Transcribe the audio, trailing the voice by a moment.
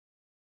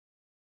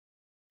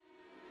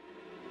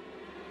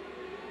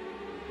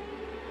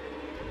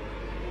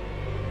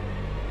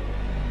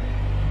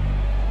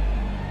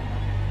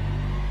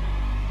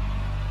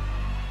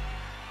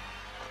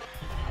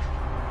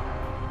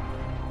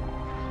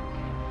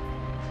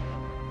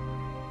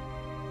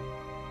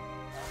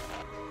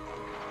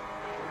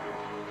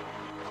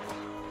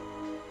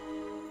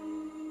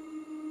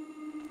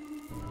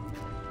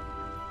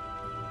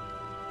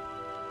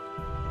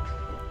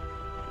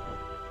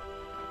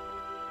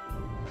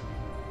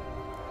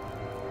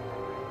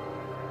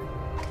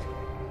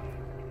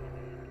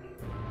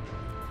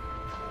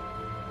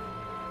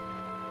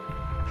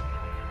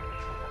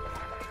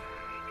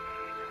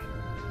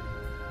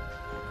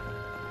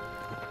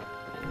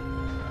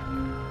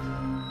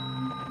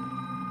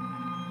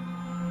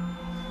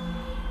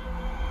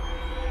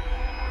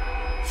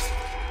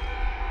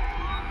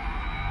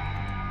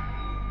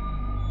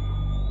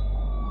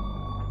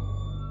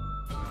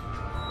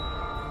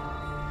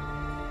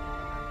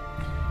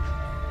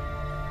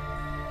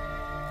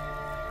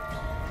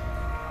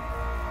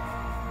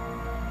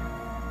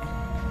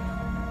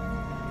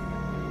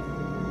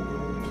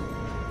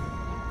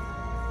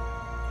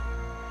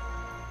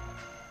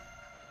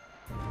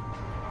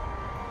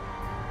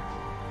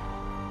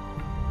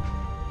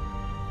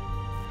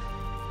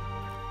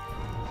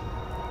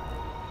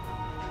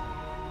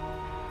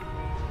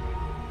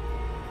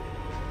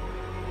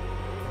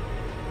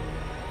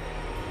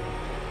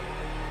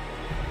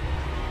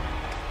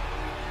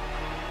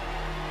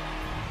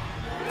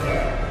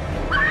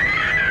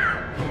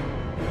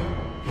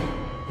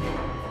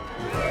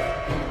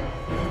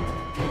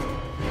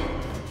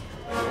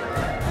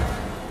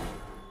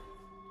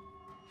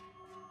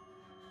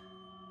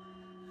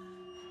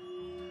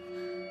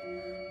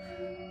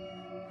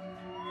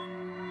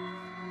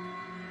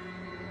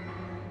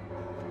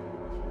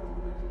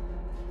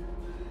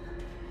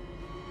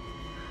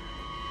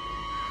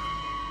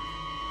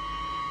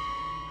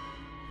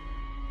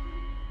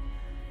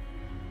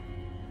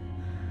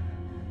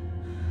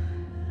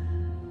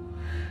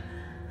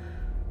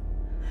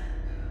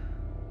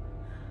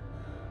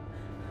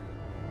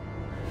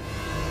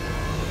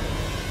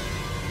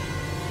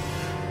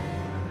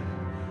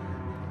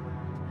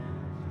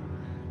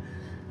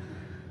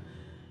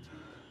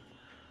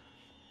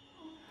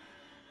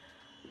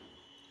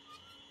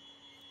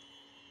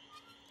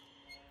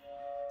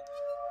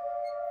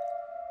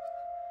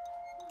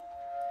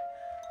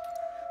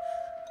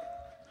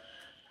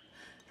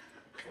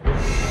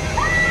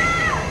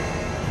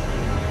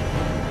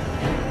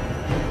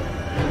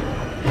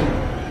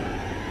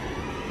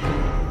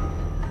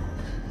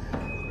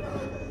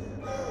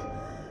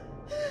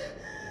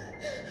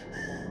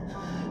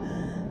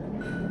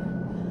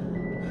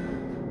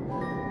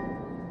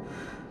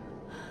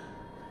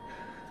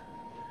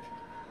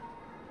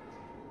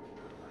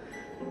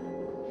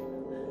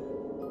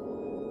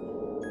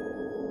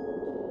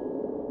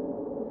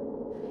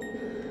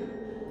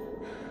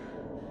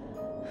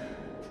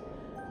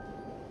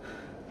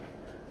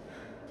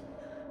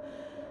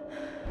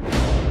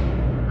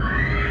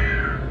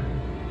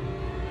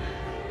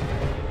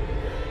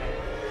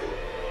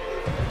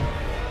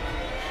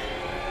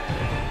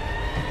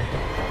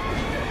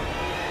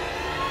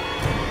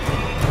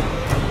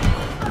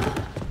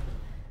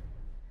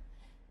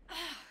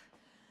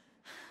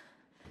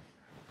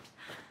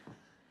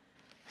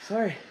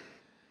Sorry.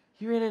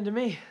 You ran into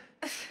me.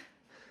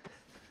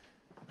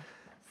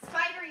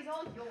 Spider, he's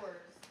all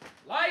yours.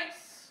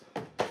 Lights!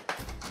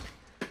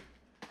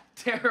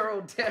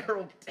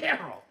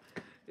 Darryl.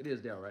 It is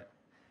Darryl, right?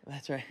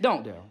 That's right.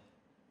 Don't, Darryl.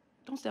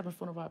 Don't step in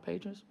front of our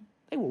patrons.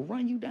 They will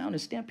run you down and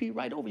stampede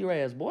right over your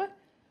ass, boy.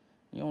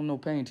 You don't know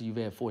pain till you've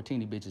had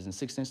 14 bitches and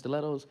 6-inch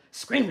stilettos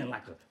screaming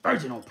like a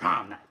virgin on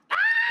prom night. Ah!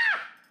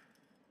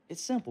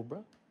 It's simple,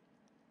 bro.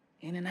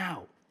 In and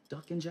out.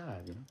 Duck and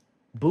jive, you know?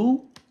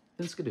 Boo,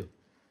 then skidoo.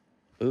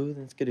 Boo,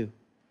 then skidoo.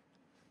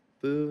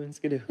 Boo, and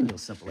skidoo. You little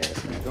simple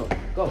ass man. Go.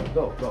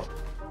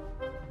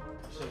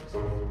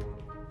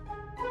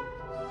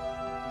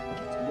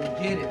 You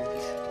get it.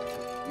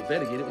 You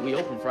better get it. We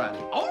open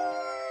Friday. Oh!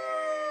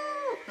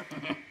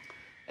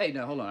 Hey,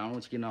 now, hold on. I don't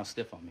want you getting all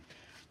stiff on me.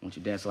 I want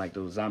you dance like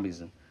those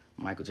zombies in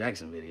Michael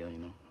Jackson video, you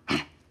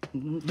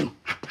know?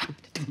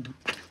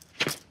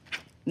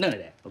 None of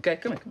that, okay?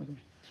 Come here.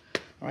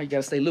 All right, you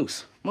gotta stay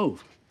loose.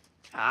 Move.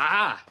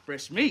 Ah,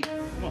 fresh meat.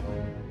 Come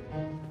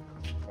on.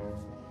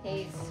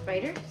 Hey,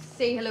 Spider.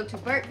 Say hello to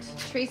Bert,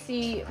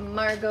 Tracy,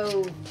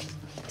 Margot,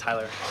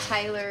 Tyler,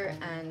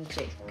 and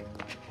Jake.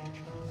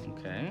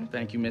 Okay,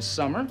 thank you, Miss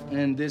Summer.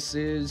 And this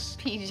is...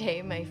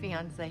 PJ, my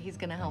fiance. He's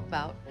gonna help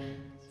out.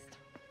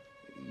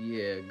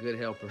 Yeah, good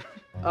helper.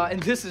 And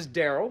this is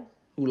Darryl,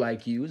 who,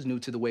 like you, is new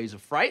to the ways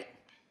of fright.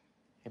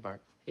 Hey, Bart.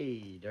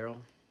 Hey, Darryl.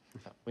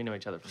 We know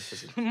each other from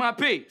physics. My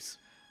peeps,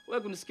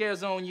 welcome to Scare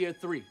Zone Year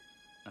 3.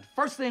 Now, the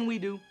first thing we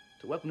do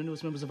to welcome the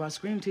newest members of our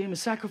Scream team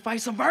is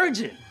sacrifice a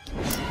virgin.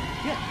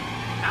 Yeah.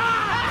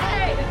 Ah!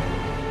 Hey!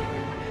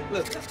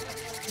 Look.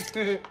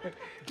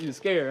 You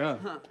scared,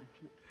 huh?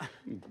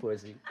 You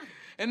pussy.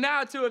 And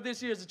now to of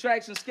this year's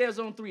attraction, Scare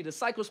Zone 3, the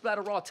Psycho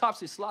Splatter Raw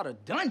Topsy Slaughter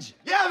Dungeon.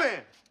 Yeah,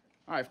 man!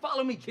 All right,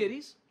 follow me,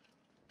 kiddies.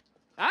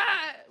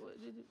 Ah!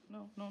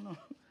 No.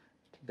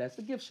 That's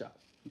the gift shop,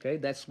 okay?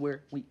 That's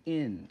where we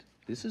end.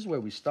 This is where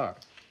we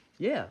start.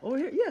 Yeah, over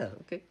here, yeah,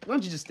 okay. Why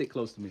don't you just stick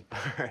close to me? All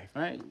right.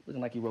 All right?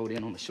 Looking like you rode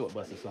in on the short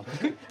bus or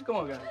something. Come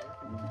on, guys.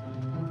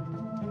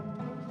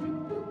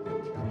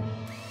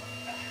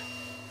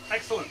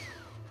 Excellent.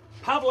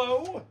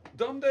 Pablo,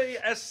 donde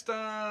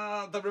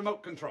está the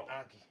remote control?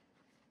 Aquí.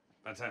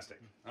 Fantastic.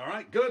 All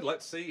right, good.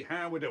 Let's see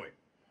how we're doing.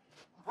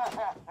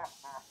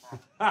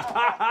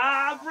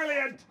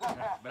 Brilliant!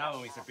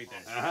 Bravo, Mr.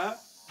 Peters. Uh-huh.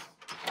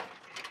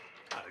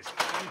 That is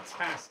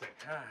fantastic.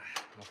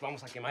 Nos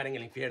vamos a quemar en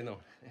el infierno.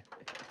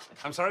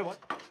 I'm sorry, what?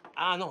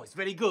 No, it's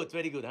very good,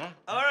 huh?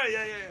 All right,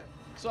 yeah.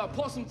 So I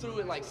pulse them through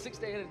in like 6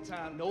 days at a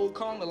time, no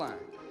conga line.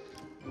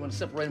 You want to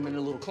separate them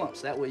into little clumps.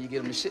 That way you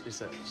get them to shit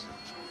themselves.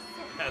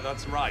 Yeah,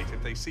 that's right.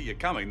 If they see you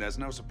coming, there's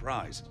no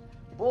surprise.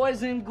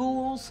 Boys and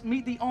ghouls,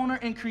 meet the owner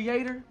and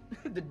creator,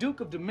 the Duke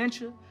of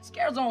Dementia,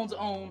 Scare Zone's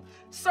own,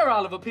 Sir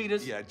Oliver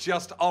Peters. Yeah,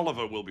 just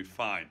Oliver will be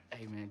fine.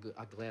 Hey, man, good.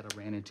 I'm glad I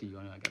ran into you.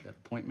 I got that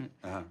appointment.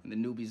 Uh-huh. And the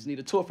newbies need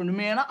a tour from the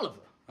man Oliver.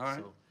 All right.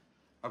 So,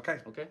 Okay.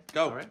 okay?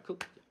 Go. All right, cool.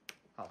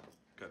 Holla.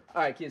 Good.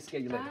 All right, kids, scare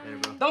you later. Bye.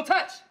 Bro. Don't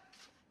touch!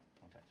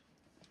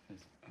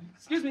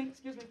 Excuse me.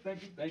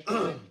 Thank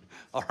you.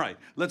 All right,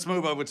 let's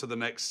move over to the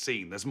next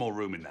scene. There's more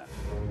room in there.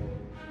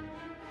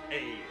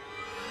 Hey,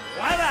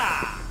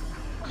 voila!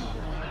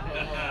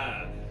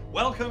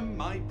 Welcome,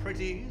 my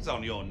pretties,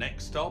 on your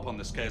next stop on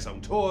the Scare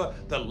Zone tour,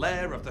 the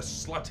lair of the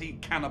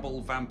slutty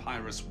cannibal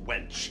vampirus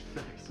wench.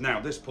 Nice. Now,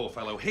 this poor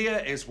fellow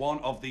here is one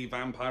of the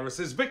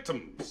vampirus's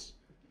victims.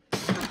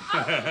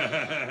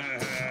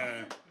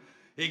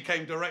 He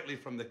came directly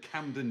from the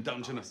Camden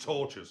Dungeon of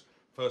Tortures.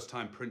 First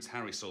time Prince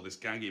Harry saw this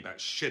gang, he about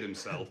shit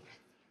himself.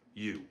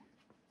 You.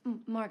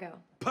 Margot.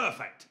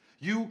 Perfect.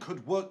 You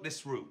could work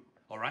this room,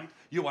 all right?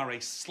 You are a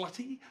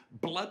slutty,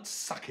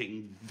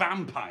 blood-sucking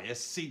vampire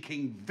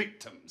seeking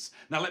victims.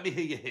 Now let me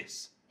hear you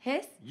hiss.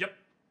 Hiss? Yep.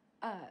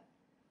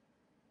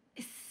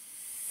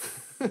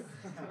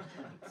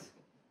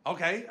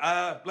 Okay,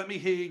 let me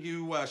hear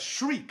you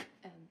shriek.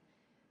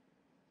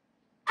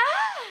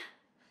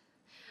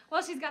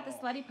 Well, she's got the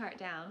slutty part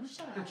down.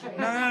 Shut up.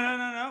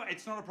 No,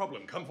 it's not a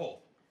problem. Come forth.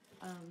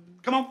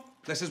 Come on.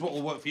 This is what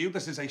will work for you.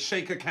 This is a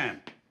shaker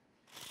can.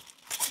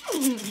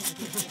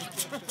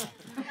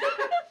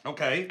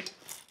 Okay.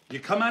 You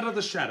come out of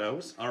the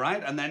shadows, all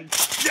right, and then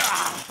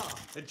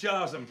it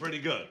jars them pretty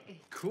good.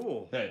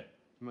 Cool. Hey.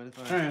 You mind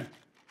if I...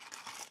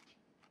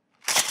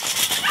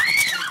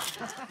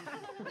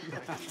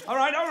 All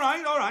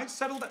right.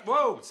 Settle down.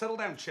 Whoa, settle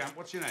down, champ.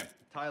 What's your name?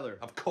 Tyler.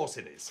 Of course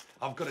it is.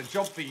 I've got a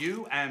job for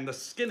you and the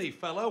skinny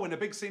fellow in a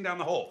big scene down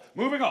the hall.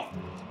 Moving on.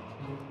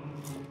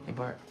 Hey,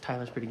 Bart,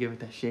 Tyler's pretty good with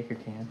that shaker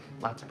can.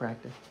 Lots of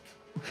practice.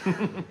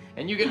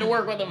 And you get to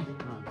work with him.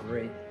 Oh,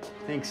 great.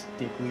 Thanks,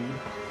 dickweed.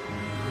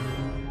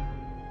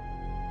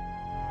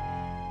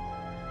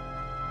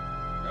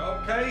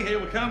 Okay, here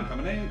we come.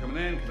 Coming in.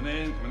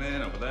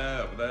 Over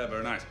there.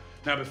 Very nice.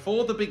 Now,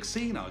 before the big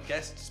scene, our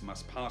guests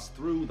must pass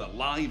through the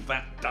live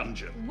vat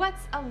dungeon.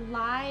 What's a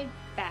live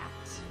bat?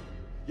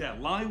 Yeah,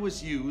 lye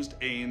was used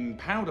in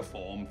powder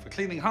form for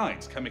cleaning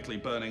hides, chemically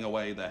burning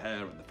away the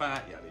hair and the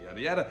fat, yada, yada,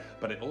 yada.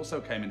 But it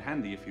also came in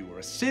handy if you were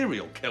a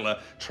serial killer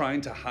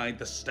trying to hide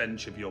the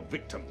stench of your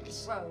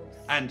victims. Gross.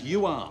 And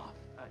you are.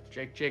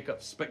 Jake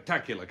Jacobs.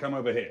 Spectacular, come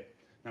over here.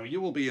 Now, you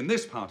will be in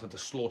this part of the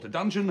slaughter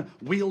dungeon,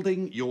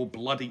 wielding your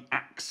bloody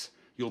axe.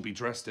 You'll be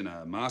dressed in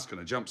a mask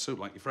and a jumpsuit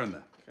like your friend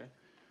there. Okay.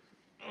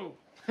 Oh,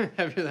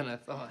 heavier than I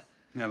thought.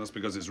 Yeah, that's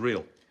because it's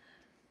real.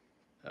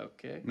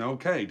 Okay.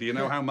 Okay, do you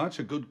know how much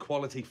a good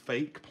quality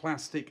fake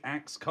plastic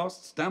axe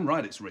costs? Damn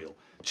right it's real.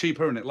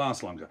 Cheaper and it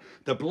lasts longer.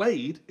 The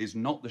blade is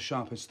not the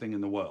sharpest thing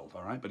in the world,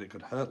 all right? But it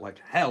could hurt like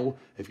hell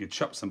if you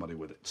chop somebody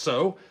with it.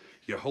 So,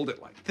 you hold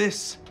it like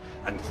this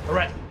and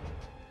threaten,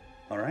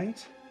 all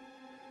right?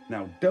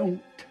 Now,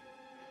 don't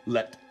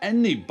let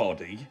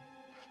anybody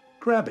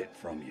grab it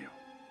from you.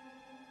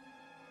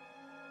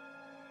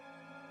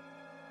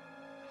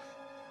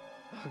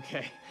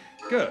 Okay.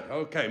 Good,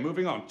 okay,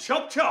 moving on.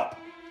 Chop, chop!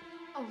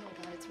 Oh my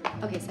god, it's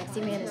real. Okay,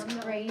 sexy man is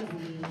crazy.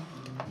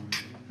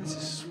 This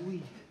is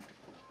sweet.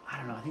 I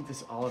don't know, I think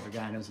this Oliver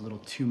guy knows a little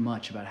too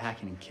much about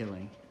hacking and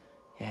killing.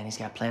 Yeah, and he's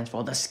got plans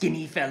for the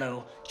skinny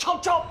fellow.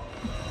 Chop, chop!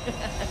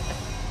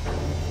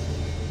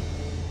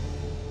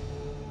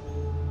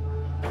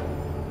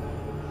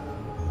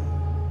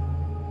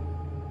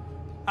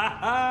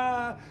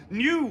 Ha-ha!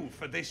 New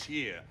for this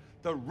year,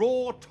 the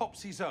Raw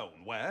Topsy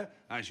Zone, where,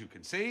 as you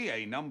can see,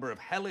 a number of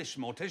hellish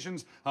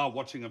morticians are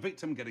watching a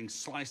victim getting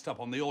sliced up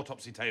on the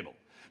autopsy table.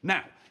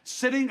 Now,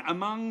 sitting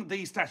among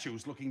these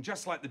statues looking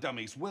just like the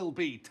dummies will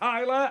be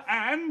Tyler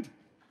and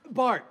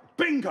Bart.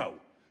 Bingo!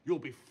 You'll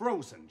be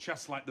frozen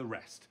just like the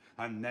rest.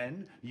 And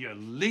then you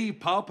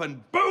leap up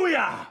and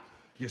booyah!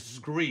 You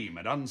scream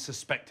at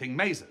unsuspecting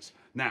mazers.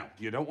 Now,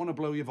 you don't want to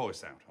blow your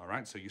voice out, all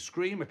right? So you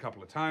scream a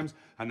couple of times,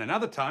 and then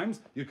other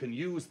times you can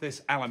use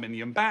this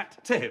aluminium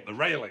bat to hit the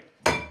railing.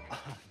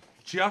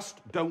 Just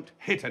don't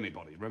hit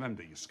anybody.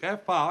 Remember, you scare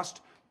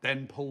fast,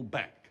 then pull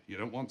back. You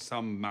don't want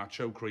some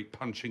macho creep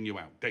punching you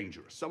out.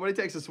 Dangerous. Somebody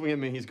takes a swing at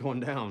me, he's going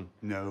down.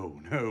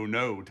 No, no,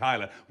 no,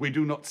 Tyler. We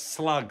do not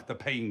slug the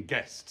paying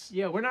guests.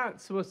 Yeah, we're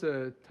not supposed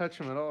to touch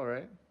them at all,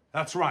 right?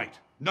 That's right.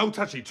 No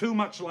touchy, too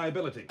much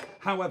liability.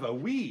 However,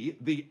 we,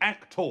 the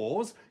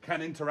actors,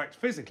 can interact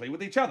physically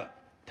with each other.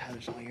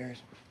 Tyler's all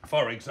yours.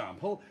 For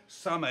example,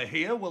 Summer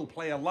here will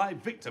play a live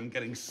victim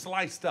getting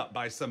sliced up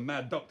by some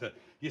mad doctor.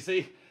 You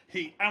see,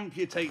 he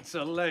amputates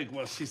her leg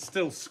while she's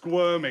still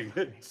squirming.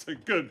 It's a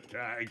good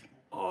gag.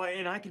 Oh,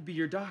 and I could be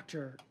your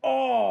doctor.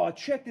 Oh,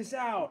 check this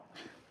out.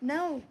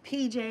 No,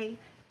 PJ.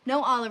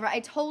 No, Oliver,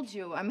 I told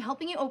you. I'm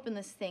helping you open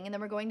this thing, and then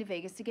we're going to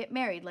Vegas to get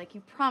married, like you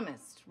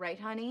promised. Right,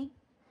 honey?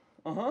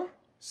 Uh-huh.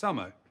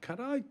 Summer,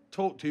 can I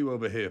talk to you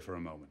over here for a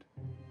moment?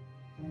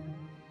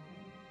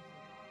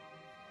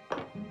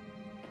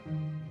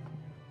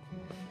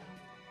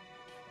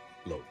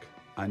 Look,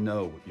 I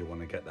know you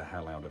want to get the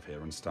hell out of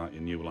here and start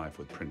your new life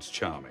with Prince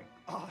Charming.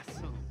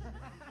 Awesome.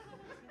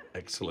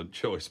 Excellent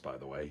choice, by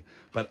the way.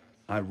 But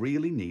I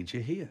really need you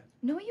here.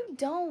 No, you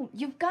don't.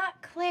 You've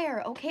got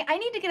Claire, okay? I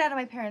need to get out of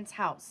my parents'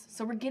 house,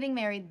 so we're getting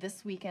married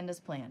this weekend as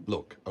planned.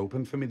 Look,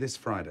 open for me this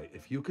Friday.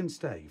 If you can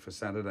stay for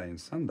Saturday and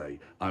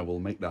Sunday, I will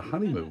make the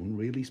honeymoon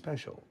really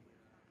special.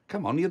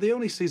 Come on, you're the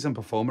only seasoned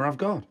performer I've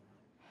got.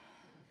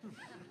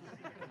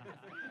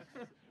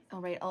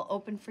 All right, I'll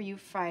open for you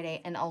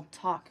Friday, and I'll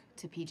talk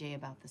to PJ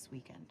about this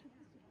weekend.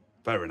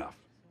 Fair enough.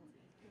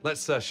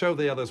 Let's show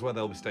the others where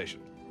they'll be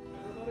stationed.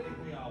 Everybody,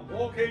 we are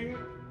walking.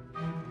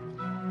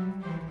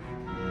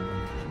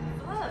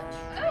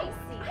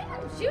 I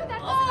don't shoot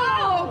that.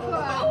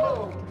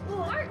 Oh,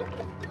 Mark.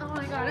 Oh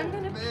my god, I'm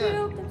gonna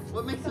puke.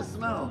 What makes it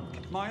smell?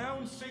 My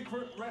own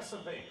secret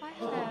recipe.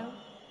 Hello.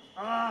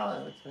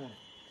 Ah, that's bad.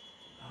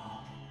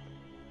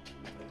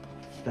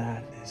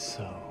 That is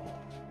so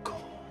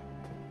cool.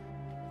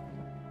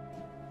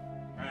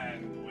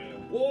 And we're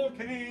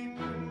walking.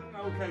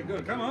 Okay,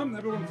 good. Come on,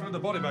 everyone through the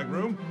body bag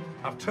room.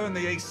 I've turned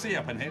the AC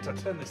up in here to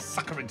turn this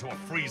sucker into a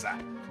freezer.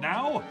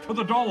 Now, to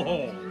the doll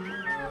hall.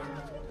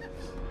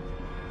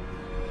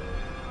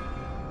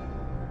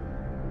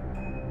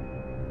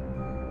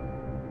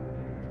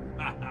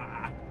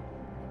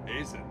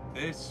 Isn't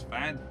this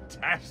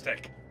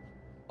fantastic?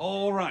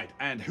 All right,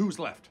 and who's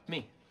left?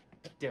 Me,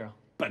 Darryl.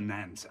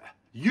 Bonanza.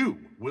 You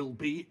will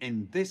be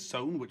in this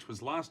zone, which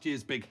was last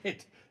year's big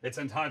hit. It's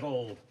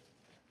entitled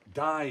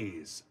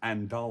Dies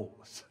and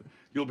Dolls.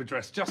 You'll be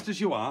dressed just as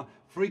you are,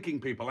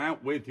 freaking people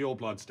out with your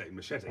bloodstained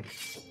machete.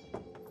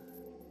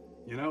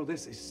 You know,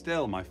 this is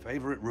still my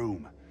favorite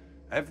room.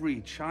 Every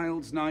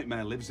child's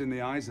nightmare lives in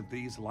the eyes of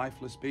these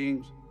lifeless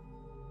beings.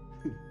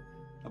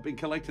 I've been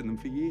collecting them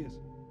for years.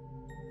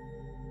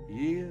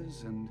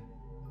 Years and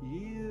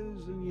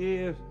years and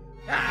years.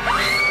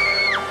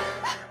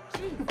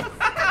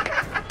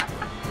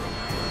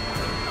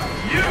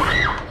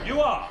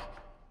 You are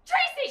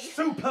Tracy!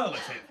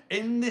 superlative.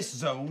 In this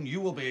zone,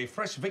 you will be a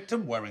fresh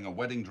victim wearing a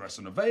wedding dress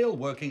and a veil,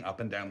 working up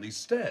and down these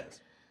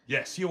stairs.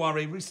 Yes, you are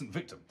a recent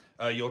victim.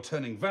 You're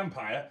turning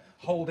vampire,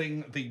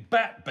 holding the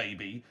bat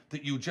baby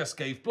that you just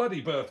gave bloody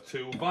birth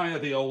to via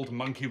the old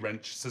monkey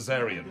wrench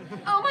cesarean.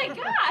 Oh my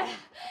God!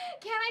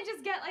 Can't I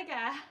just get like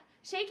a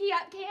shaky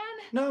up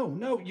can?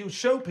 No, you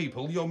show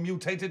people your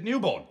mutated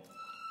newborn.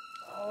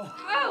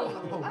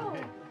 Oh.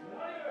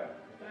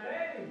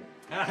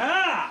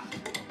 Aha!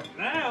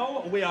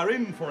 Now we are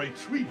in for a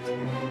treat. Dale,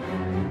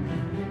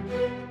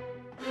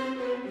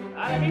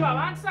 mijo,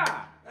 avanza.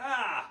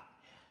 Ah!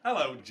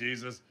 Hello,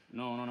 Jesus.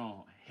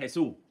 No.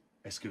 Jesús.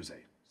 Excuse.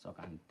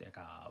 Socante,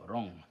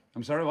 cabrón.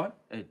 I'm sorry, what?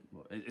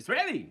 It's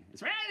ready.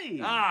 It's ready.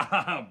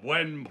 Ah,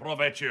 buen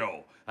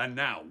provecho. And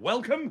now,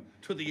 welcome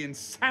to the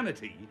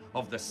insanity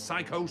of the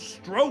psycho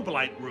strobe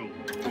light room.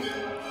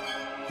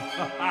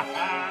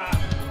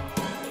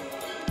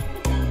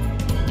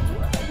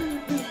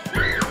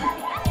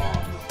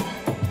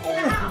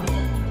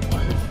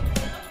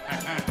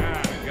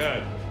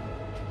 Good.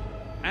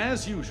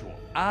 As usual,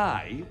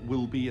 I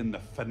will be in the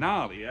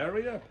finale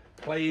area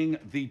playing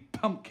the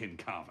pumpkin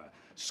carver,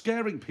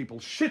 scaring people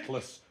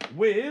shitless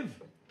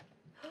with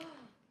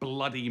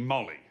Bloody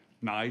Molly,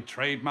 my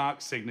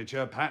trademark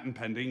signature, patent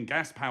pending,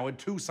 gas powered,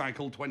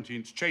 2-cycle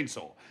 20-inch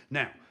chainsaw.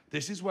 Now,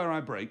 this is where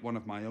I break one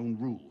of my own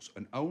rules,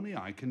 and only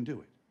I can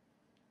do it.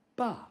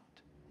 But,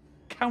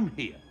 come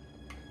here.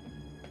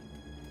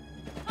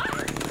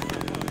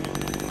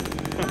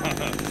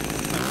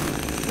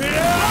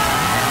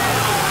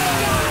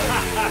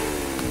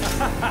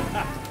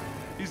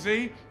 You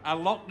see, I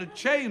locked the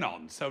chain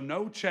on, so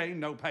no chain,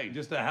 no pain.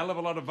 Just a hell of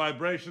a lot of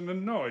vibration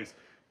and noise.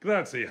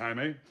 Grazie,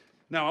 Jaime.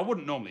 Now, I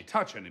wouldn't normally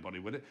touch anybody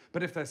with it,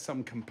 but if there's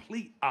some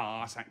complete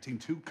arse acting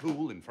too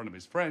cool in front of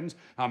his friends,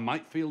 I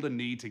might feel the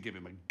need to give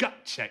him a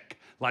gut check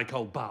like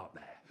old Bart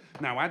there.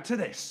 Now, add to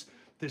this,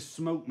 there's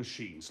smoke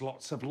machines,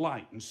 lots of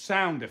light and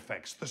sound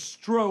effects, the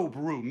strobe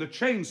room, the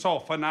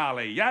chainsaw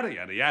finale, yada,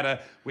 yada,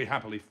 yada. We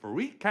happily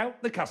freak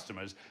out the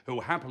customers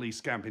who happily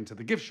scamp into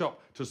the gift shop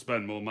to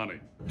spend more money.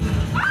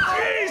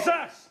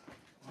 Jesus!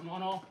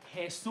 No,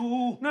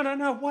 Jesús.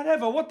 No,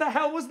 whatever. What the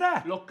hell was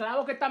that? Los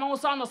clavos que estamos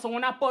usando son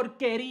una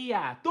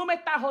porquería. Tú me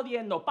estás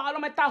jodiendo, Pablo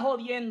me está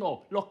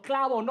jodiendo. Los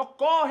clavos no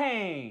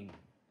cogen.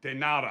 De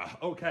nada.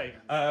 Okay,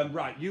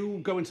 right, you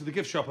go into the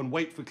gift shop and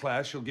wait for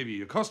Claire. She'll give you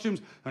your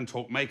costumes and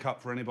talk makeup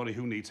for anybody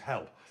who needs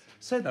help.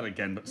 Say that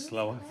again, but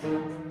slower.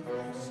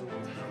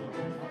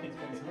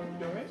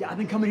 Yeah, I've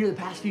been coming here the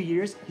past few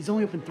years. He's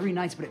only open 3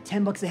 nights, but at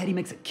 $10 a head, he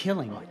makes a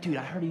killing. Oh, dude,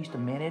 I heard he used to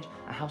manage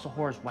a House of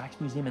Horrors wax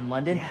museum in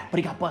London, Yeah. but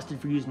he got busted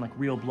for using like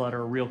real blood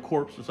or a real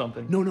corpse or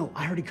something. No,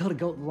 I heard he killed a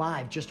goat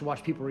live just to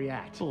watch people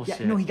react. Bullshit.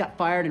 Yeah, no, he got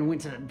fired and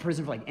went to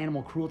prison for like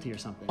animal cruelty or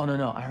something. Oh,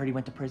 no, I heard he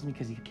went to prison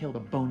because he killed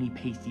a bony,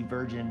 pasty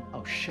virgin.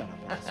 Oh, shut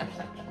up.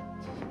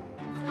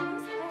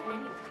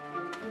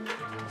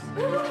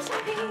 Oh,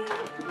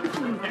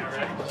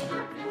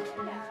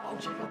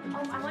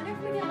 I wonder if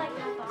we could like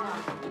have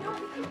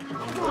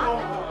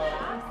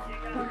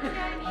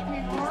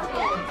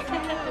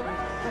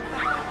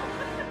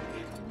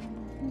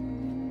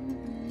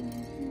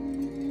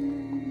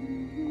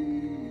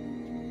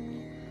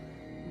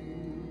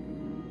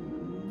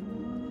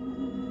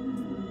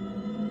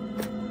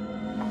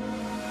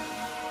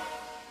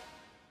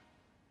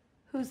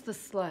Who's the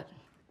slut?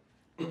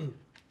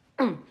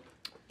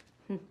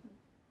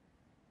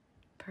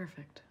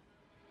 Perfect.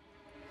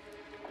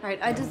 All right,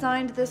 I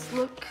designed this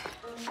look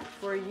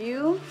for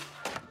you.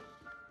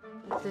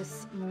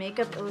 This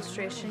makeup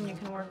illustration you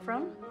can work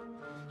from.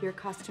 Your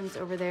costume's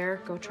over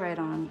there. Go try it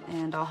on,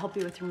 and I'll help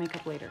you with your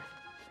makeup later.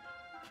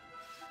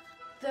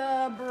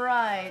 The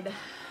bride.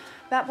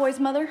 Batboy's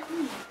mother.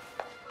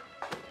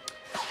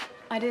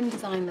 I didn't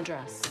design the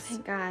dress.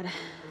 Thank God.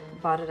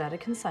 Bought it at a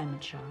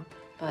consignment shop,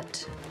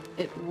 but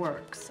it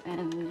works,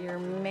 and your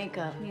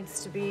makeup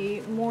needs to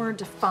be more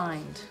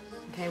defined.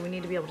 Okay, we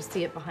need to be able to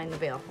see it behind the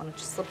veil. Why don't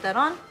you slip that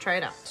on? Try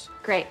it out.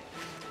 Great.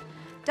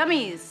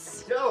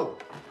 Dummies. Yo!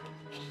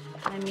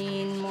 I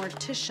mean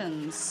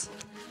morticians.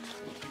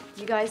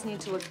 You guys need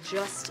to look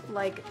just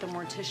like the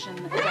mortician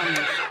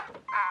dummies.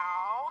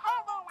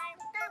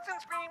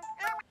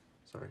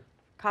 Sorry.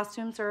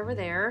 Costumes are over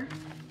there,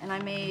 and I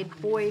made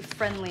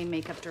boy-friendly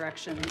makeup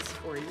directions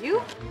for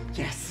you.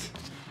 Yes.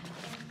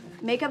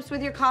 Makeup's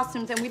with your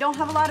costumes, and we don't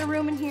have a lot of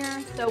room in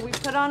here, so we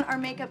put on our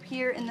makeup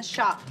here in the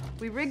shop.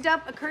 We rigged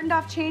up a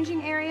curtained-off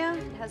changing area.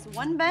 It has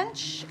 1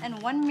 bench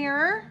and 1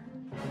 mirror.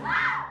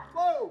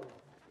 Whoa!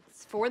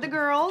 It's for the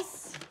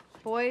girls.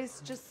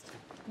 Boys, just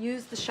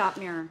use the shop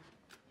mirror.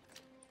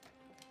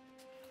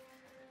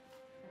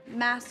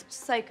 Masked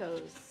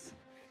psychos.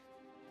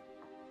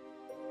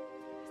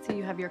 So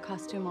you have your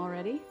costume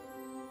already?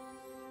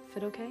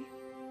 Fit okay?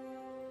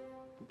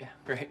 Yeah,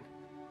 great.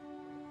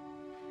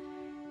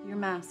 Your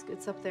mask,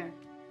 it's up there.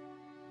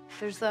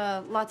 There's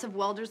lots of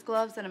welder's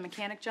gloves and a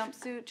mechanic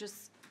jumpsuit.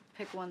 Just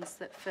pick ones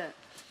that fit.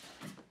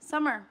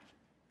 Summer,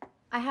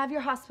 I have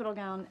your hospital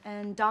gown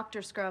and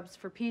doctor scrubs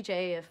for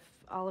PJ if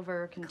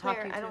Oliver can talk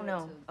you Claire, through I don't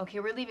know. Okay,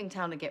 we're leaving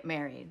town to get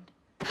married.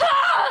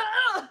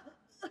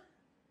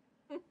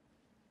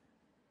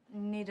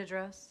 Need a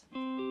dress?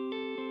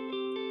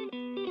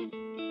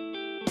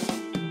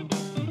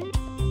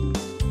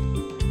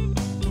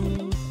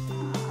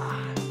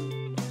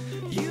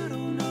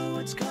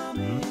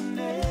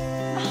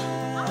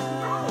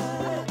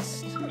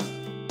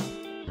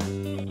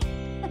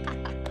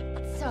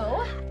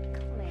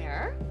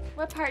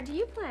 part do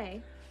you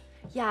play?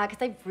 Yeah,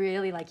 because I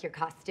really like your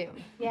costume.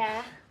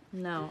 Yeah.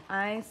 No,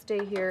 I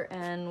stay here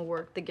and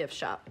work the gift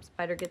shop.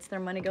 Spider gets their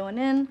money going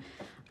in,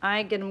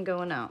 I get them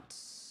going out.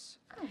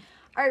 All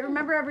right,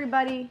 remember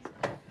everybody,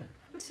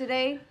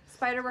 today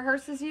Spider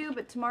rehearses you,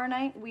 but tomorrow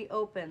night we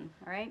open,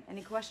 all right?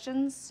 Any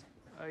questions?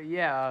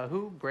 Yeah,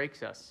 who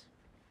breaks us?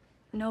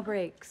 No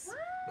breaks.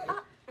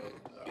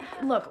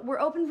 Look, we're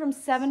open from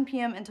 7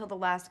 p.m. until the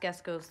last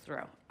guest goes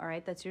through, all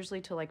right? That's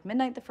usually till like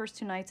midnight the first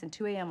 2 nights and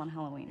 2 a.m. on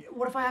Halloween.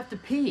 What if I have to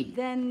pee?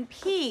 Then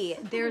pee.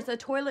 There's a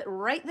toilet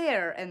right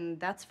there, and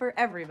that's for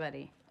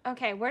everybody.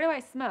 Okay, where do I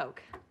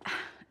smoke?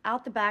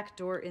 Out the back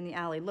door in the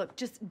alley. Look,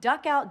 just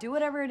duck out, do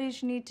whatever it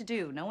is you need to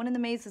do. No one in the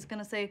maze is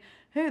gonna say,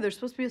 hey, there's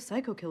supposed to be a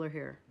psycho killer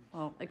here.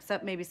 Well,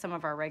 except maybe some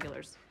of our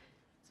regulars.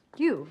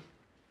 You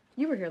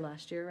were here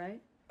last year, right?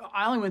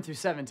 I only went through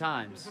 7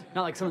 times.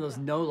 Not like some of those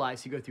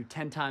no-lives who go through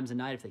 10 times a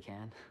night if they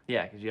can.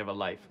 Yeah, because you have a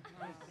life.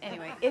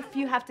 Anyway, if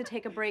you have to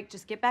take a break,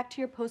 just get back to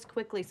your post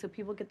quickly so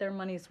people get their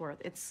money's worth.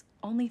 It's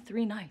only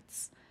 3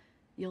 nights.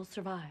 You'll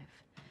survive.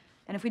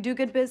 And if we do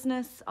good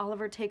business,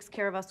 Oliver takes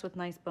care of us with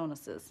nice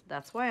bonuses.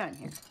 That's why I'm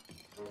here.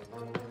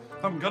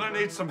 I'm gonna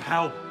need some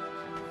help.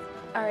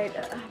 All right,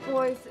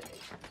 boys,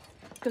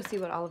 go see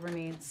what Oliver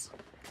needs.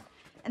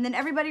 And then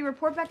everybody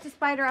report back to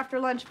Spider after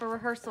lunch for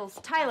rehearsals.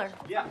 Tyler.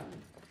 Yeah.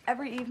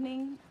 Every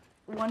evening,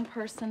 one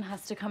person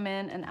has to come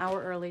in an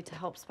hour early to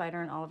help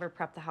Spider and Oliver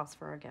prep the house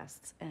for our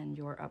guests. And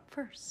you're up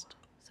first.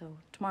 So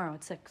tomorrow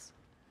at 6.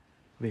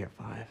 I'll be here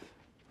at 5.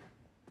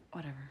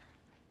 Whatever.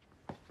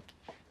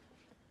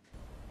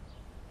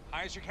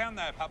 High as you can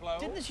there, Pablo.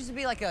 Didn't this used to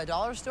be like a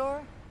dollar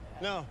store?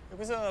 No, it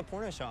was a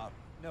porno shop.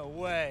 No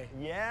way.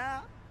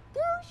 Yeah?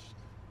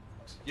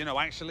 You know,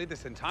 actually,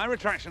 this entire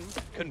attraction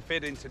can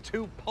fit into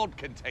 2 pod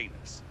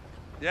containers.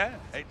 Yeah,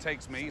 it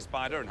takes me,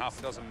 Spider, and half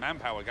a dozen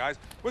manpower guys.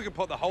 We could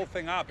put the whole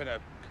thing up in a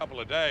couple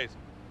of days.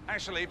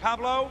 Actually,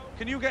 Pablo,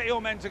 can you get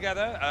your men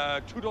together?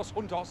 Todos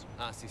juntos.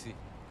 Ah, sí, sí.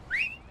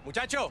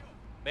 Muchacho,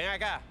 ven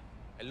acá.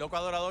 El loco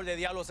adorador de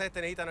diablos este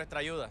necesita nuestra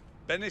ayuda.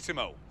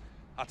 Benissimo.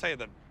 I'll tell you,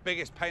 the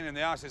biggest pain in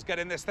the ass is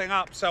getting this thing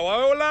up. So,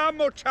 hola,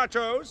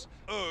 muchachos.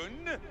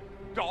 Un,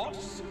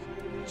 dos,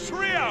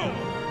 trio.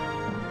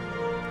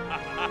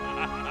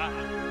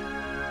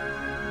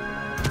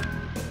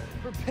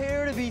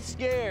 Prepare to be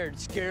scared.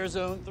 Scare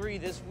Zone 3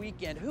 this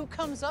weekend. Who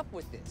comes up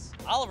with this?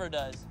 Oliver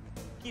does.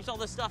 Keeps all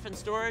this stuff in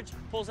storage,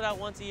 pulls it out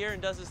once a year,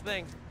 and does his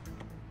thing.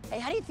 Hey,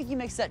 how do you think he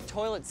makes that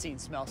toilet seat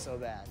smell so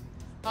bad?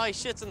 Oh, he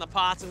shits in the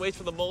pots and waits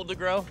for the mold to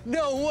grow.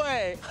 No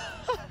way!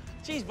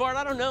 Geez, Bart,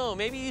 I don't know.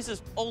 Maybe he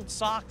uses old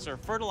socks or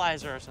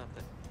fertilizer or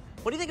something.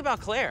 What do you think about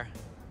Claire?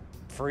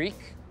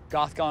 Freak?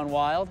 Goth gone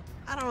wild?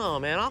 I don't know,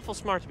 man. Awful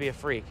smart to be a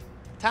freak.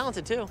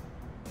 Talented, too.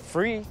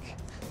 Freak?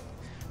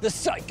 The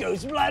psycho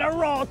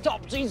splatter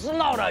autopsy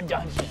slaughter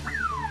dungeon.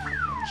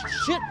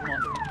 Shit,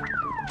 mother.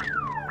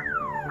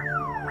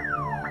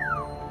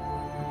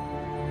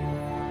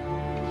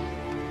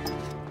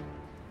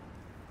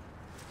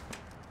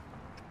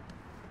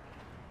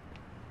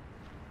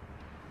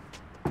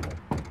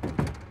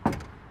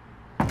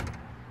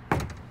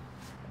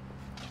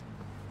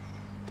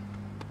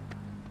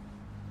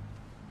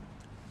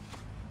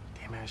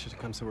 Damn it, I should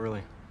have come so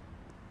early.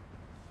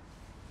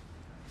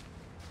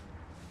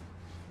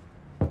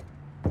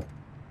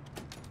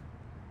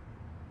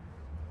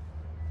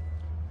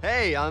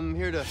 Hey, I'm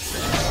here to...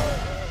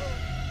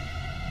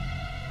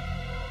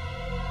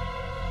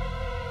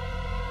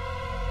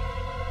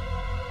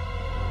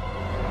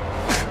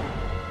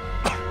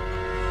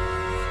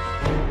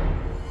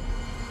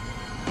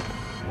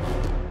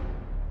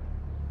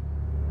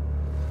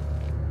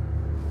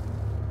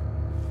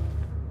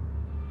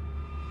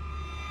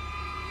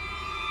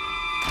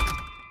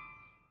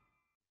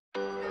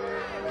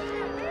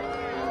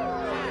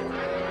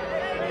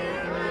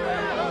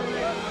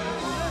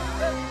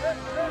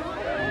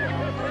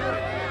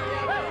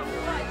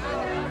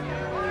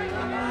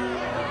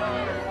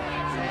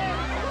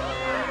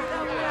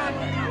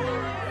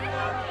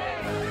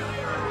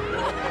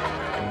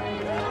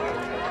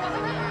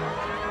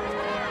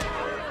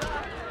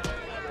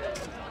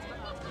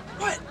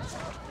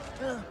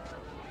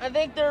 I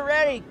think they're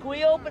ready. Can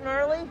we open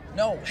early?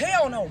 No,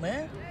 hell no,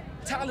 man.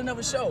 Tyler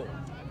never showed.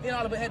 Me and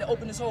Oliver had to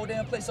open this whole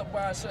damn place up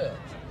by ourselves.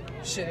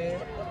 Shit.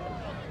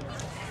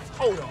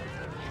 Hold on. All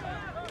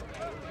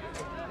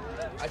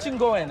right, you can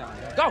go in now.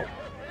 Go.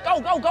 Go,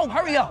 go, go.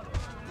 Hurry up.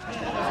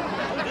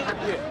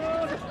 Yeah.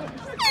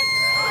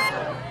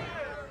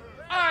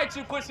 All right,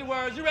 you pussy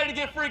words. You ready to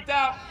get freaked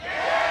out?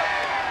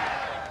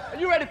 Yeah! Are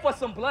you ready for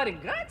some blood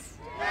and guts?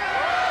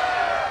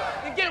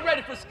 Yeah! Then get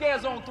ready for Scare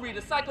Zone 3,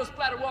 the Psycho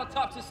Splatter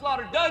Autopsy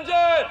Slaughter Dungeon!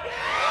 Yeah!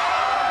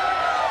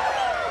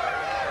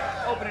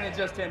 Opening in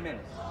just 10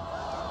 minutes.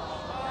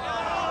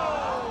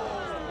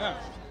 Yeah.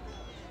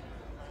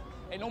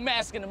 Ain't no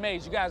mask in the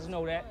maze, you guys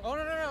know that. Oh,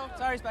 no.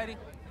 Sorry, Spidey.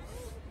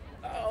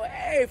 Oh,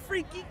 hey,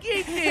 Freaky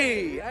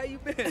Geeky! How you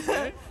been,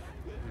 man?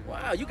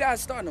 Wow, you guys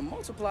starting to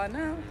multiply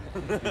now.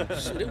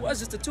 Shoot, it was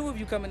just the 2 of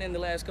you coming in the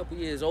last couple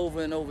years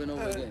over and over and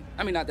over again.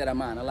 I mean, not that I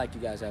mind. I like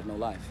you guys have no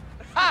life.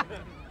 Ha!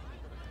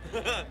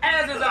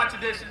 As is our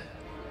tradition,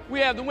 we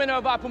have the winner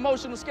of our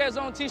promotional Scare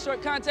Zone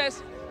t-shirt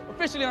contest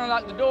officially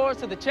unlock the doors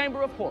to the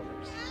Chamber of Horrors.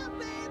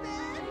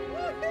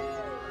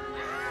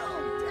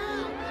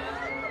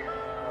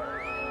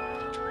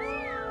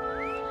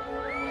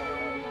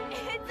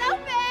 It's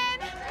open!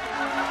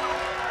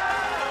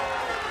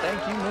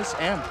 Thank you, Miss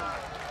Amber.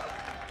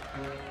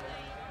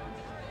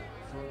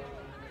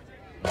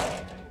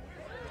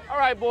 All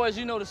right, boys,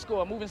 you know the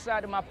score. Move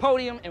inside to my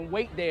podium and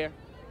wait there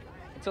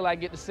until I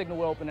get the signal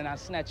we're open and I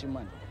snatch your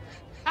money.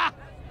 Ha!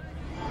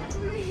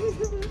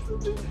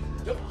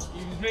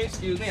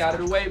 Excuse me, out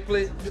of the way,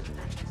 please.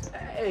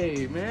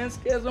 Hey, man,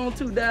 Scare Zone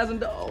 2 dies and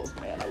dogs,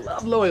 man. I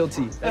love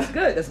loyalty.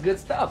 That's good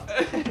stuff.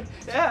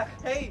 Yeah,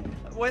 hey,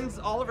 when's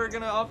Oliver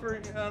gonna offer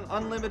an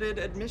unlimited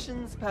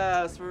admissions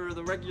pass for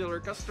the regular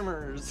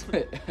customers?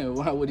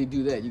 Why would he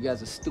do that? You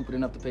guys are stupid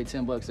enough to pay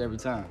 $10 every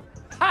time.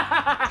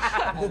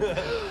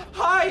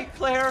 Hi,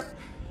 Claire.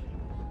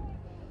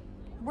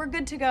 We're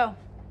good to go.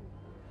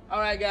 All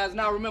right, guys,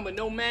 now remember,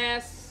 no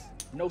masks,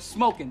 no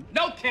smoking,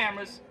 no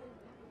cameras,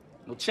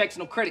 no checks,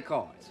 no credit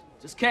cards.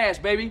 Just cash,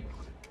 baby.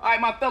 All right,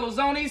 my fellow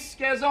Zonies,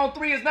 Scare Zone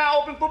 3 is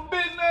now open for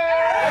business!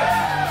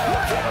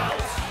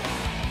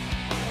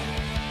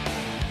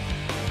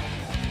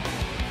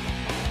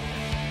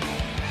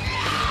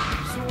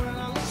 So when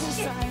I look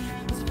inside,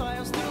 this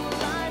fire's still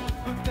alive.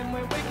 But then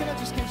we're waking up,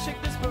 just can't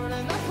shake this burden.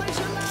 I place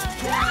your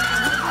life.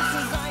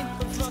 This design,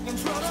 the fucking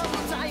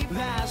prototype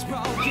that's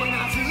broken. I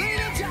feel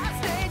it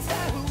just needs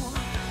to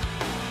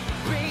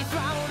be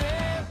thrown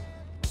in.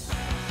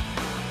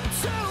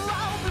 So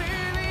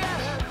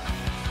oblivion,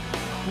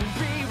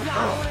 be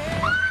blown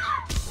in.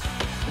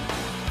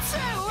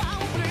 So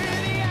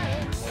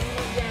oblivion,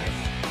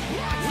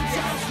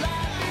 just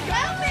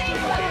let me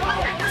go.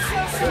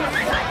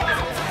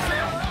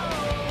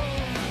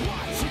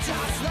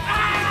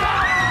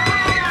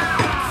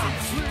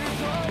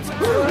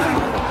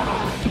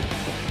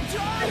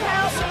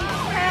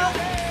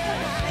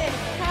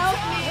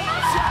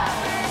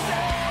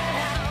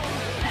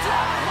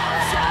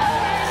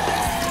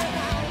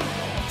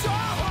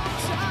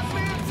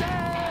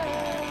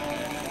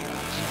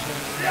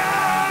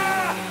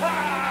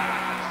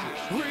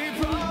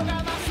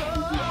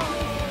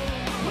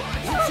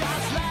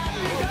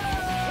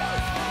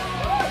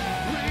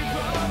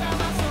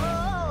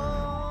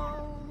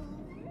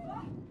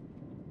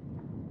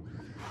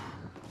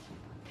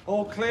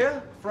 All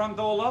clear? Front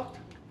door locked?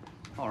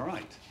 All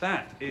right,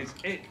 that is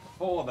it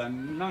for the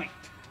night.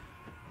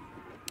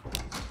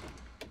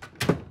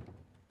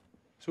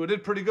 So we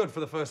did pretty good for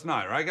the first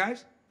night, right,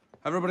 guys?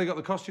 Everybody got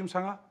the costumes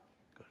hung up?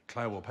 Good.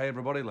 Claire will pay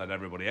everybody, let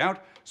everybody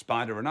out.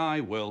 Spider and I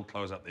will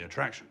close up the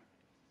attraction.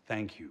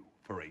 Thank you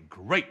for a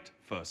great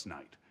first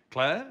night.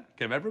 Claire,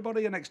 give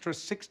everybody an extra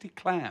 60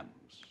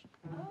 clams.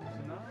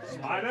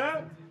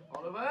 Spider?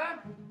 Oliver?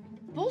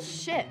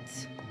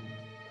 Bullshit.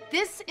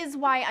 This is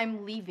why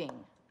I'm leaving.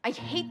 I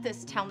hate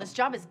this town. This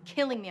job is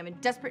killing me. I'm in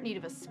desperate need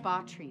of a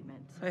spa treatment.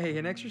 Hey,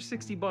 an extra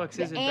 $60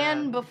 isn't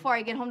And bad. before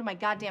I get home to my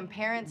goddamn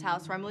parents'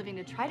 house where I'm living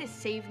to try to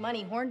save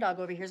money, Horn Dog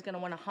over here is gonna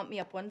wanna hump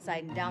me up one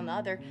side and down the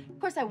other. Of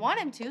course, I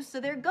want him to, so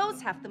there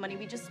goes half the money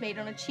we just made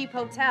on a cheap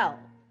hotel.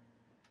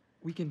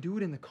 We can do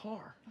it in the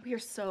car. We are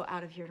so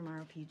out of here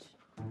tomorrow, Peach.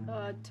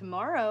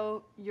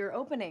 Tomorrow, you're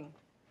opening.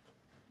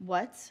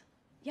 What?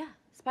 Yeah,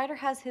 Spider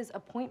has his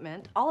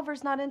appointment.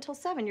 Oliver's not in till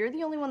 7. You're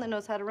the only one that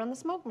knows how to run the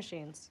smoke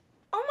machines.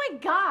 Oh my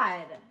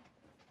God!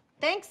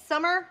 Thanks,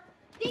 Summer.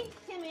 Thanks,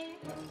 Timmy.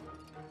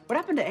 What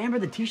happened to Amber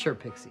the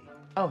t-shirt pixie?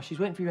 Oh, she's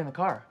waiting for you in the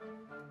car.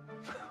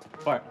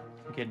 Bart,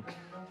 I'm kidding.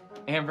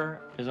 Amber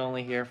is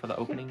only here for the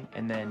opening,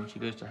 and then she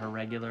goes to her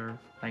regular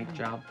night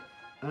job.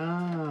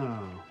 Oh.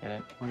 Get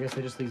it? Well, I guess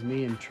that just leaves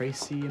me and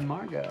Tracy and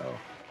Margot.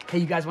 Hey,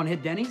 you guys want to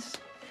hit Denny's?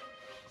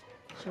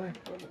 Sure.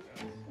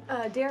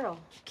 Darryl,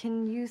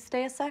 can you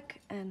stay a sec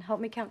and help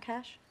me count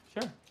cash?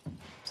 Sure.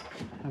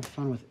 Have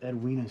fun with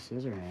Edwina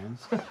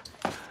Scissorhands.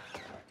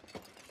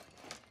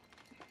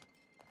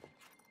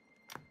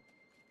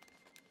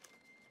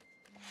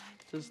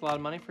 Is this a lot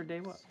of money for day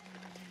one?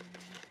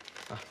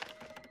 Oh.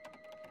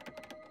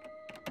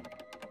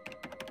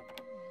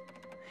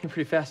 You're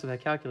pretty fast with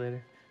that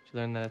calculator. Did you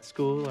learn that at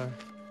school, or?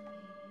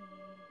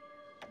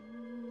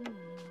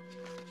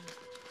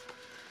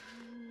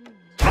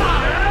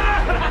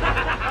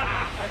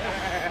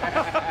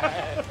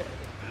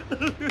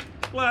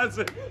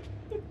 Classic.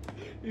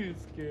 You're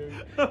scary.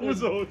 That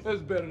was awesome.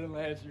 That's better than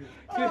last year.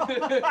 I'll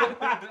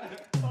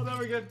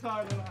never get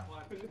tired of that one.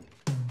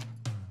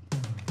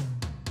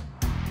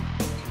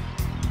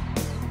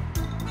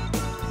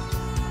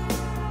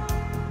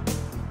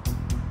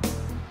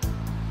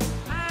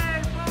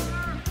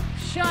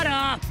 Shut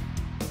up!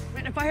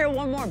 Man, if I hear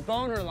one more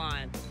boner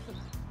line.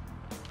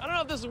 I don't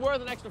know if this is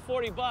worth an extra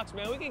 $40,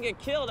 man. We can get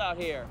killed out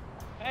here.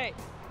 Hey,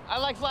 I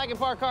like flag and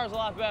park cars a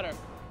lot better.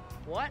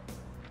 What?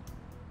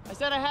 I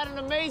said I had an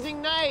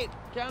amazing night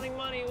counting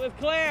money with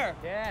Claire.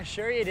 Yeah,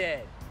 sure you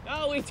did.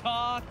 No, we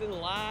talked and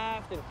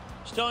laughed, and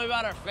she told me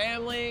about our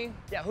family.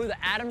 Yeah, who, the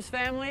Addams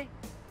family?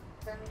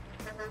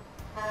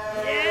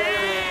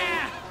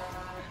 Yeah!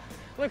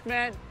 Look,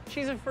 man,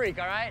 she's a freak,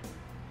 all right?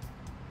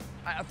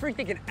 A freak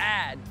that can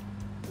add.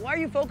 Why are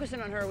you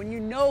focusing on her when you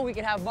know we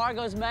could have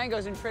Margot's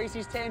mangoes and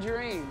Tracy's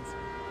tangerines?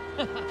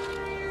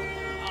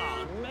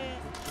 Oh, man.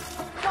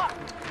 Fuck!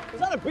 Was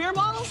that a beer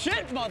bottle?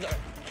 Shit, mother!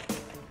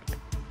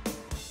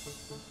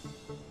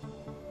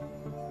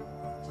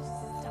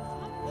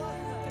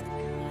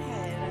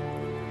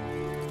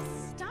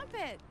 Stop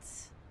it.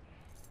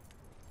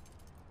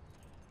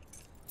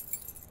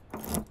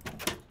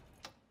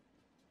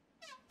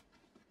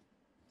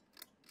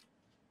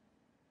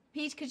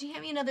 Peach, could you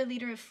hand me another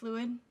liter of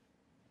fluid?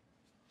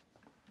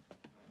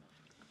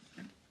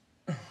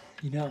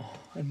 You know,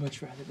 I'd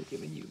much rather be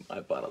giving you my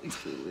bodily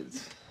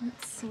fluids.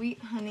 That's sweet,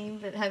 honey,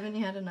 but haven't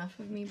you had enough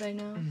of me by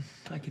now?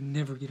 I can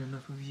never get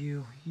enough of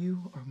you.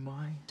 You are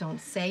mine.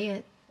 Don't say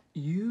it.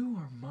 You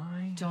are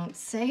mine. Don't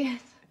say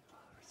it.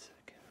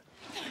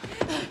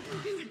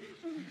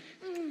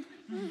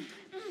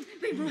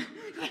 Wait,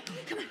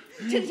 come on.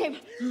 To the table.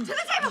 To the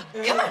table.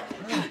 Come on.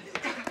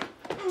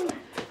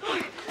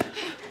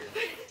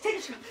 Take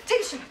a shot.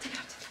 Take a shot. Take a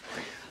shot.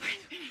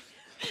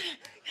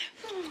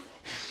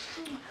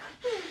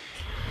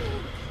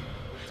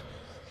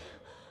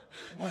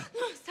 What?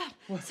 Stop.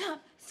 What? Stop.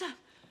 Stop.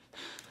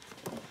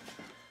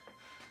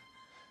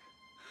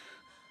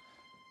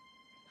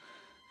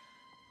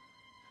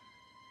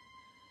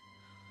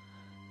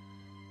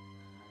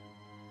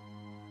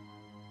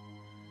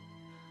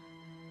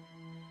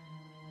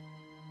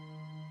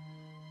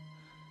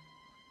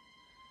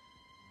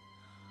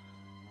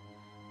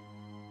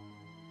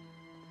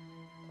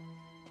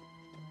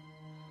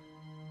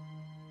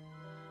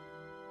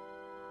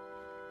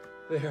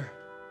 There.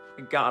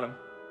 I got him.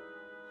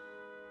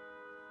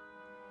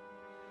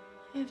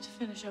 I have to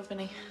finish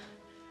opening.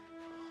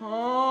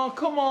 Oh,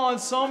 come on,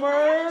 Summer.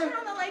 Turn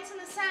on the lights and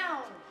the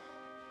sound.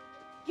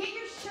 Get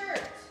your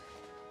shirt.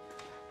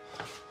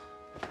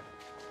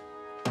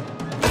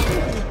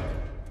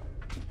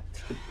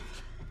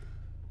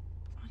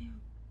 Audio.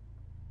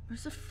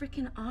 Where's the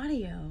freaking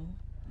audio?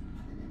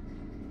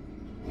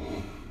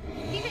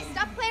 PJ,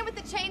 stop playing with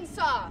the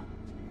chainsaw.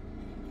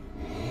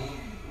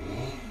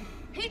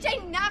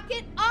 PJ, knock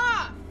it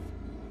off.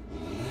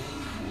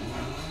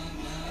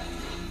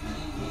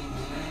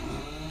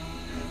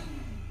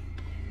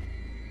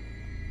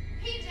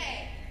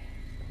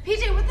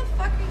 PJ, what the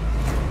fuck are you...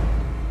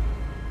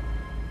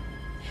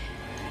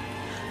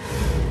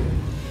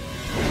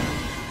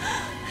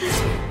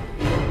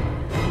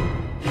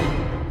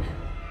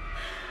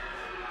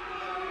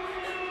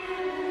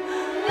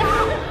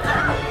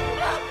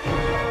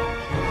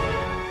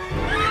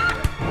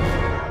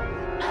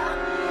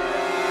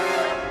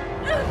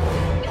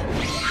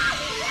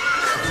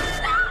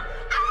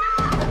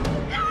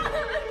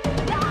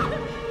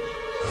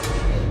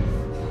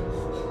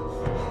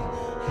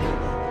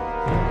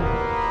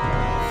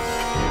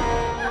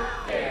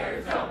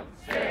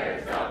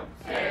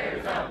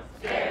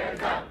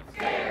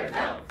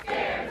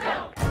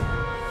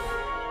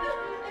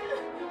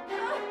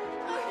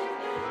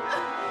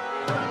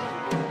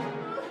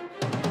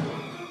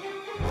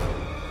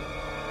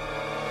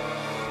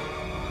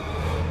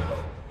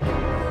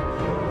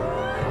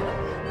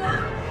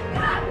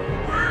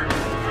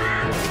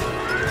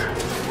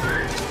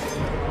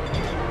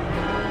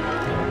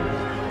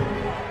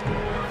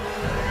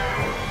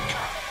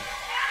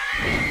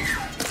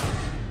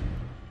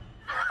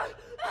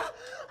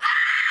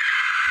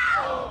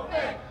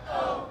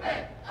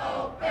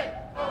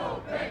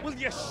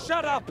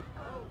 Shut up!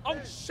 Oh,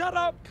 shut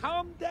up!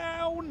 Calm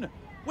down!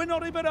 We're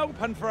not even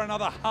open for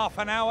another half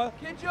an hour.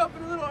 Can't you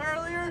open a little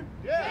earlier?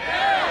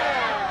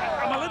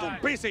 Yeah! I'm a little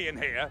busy in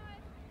here.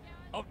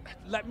 Oh,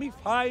 let me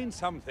find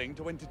something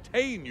to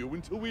entertain you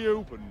until we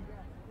open.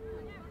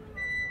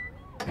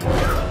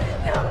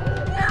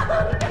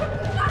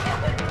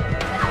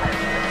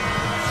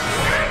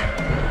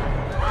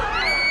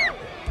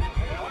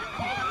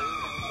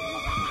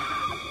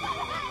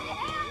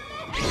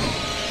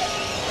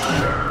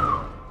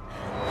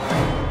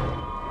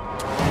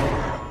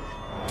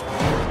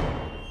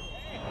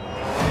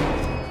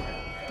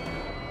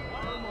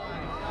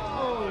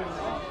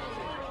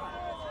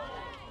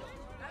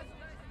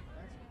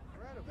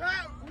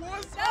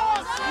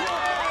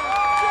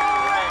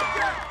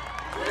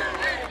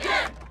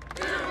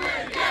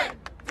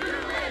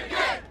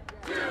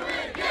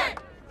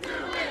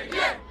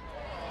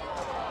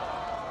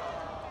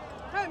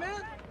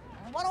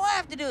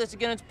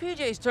 Again, it's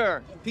PJ's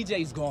turn.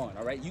 PJ's gone,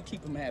 all right? You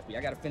keep him happy.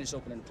 I gotta finish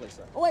opening the place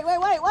up. Oh,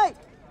 wait.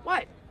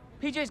 What?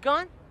 PJ's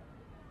gone?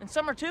 And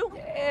Summer too?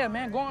 Yeah,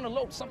 man, go on a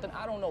load. Something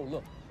I don't know.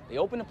 Look, they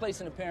opened the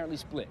place and apparently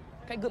split.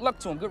 Okay, good luck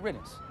to them. Good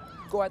riddance.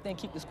 Go out there and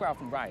keep this crowd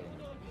from rioting.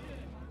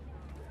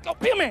 Go,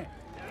 be a man!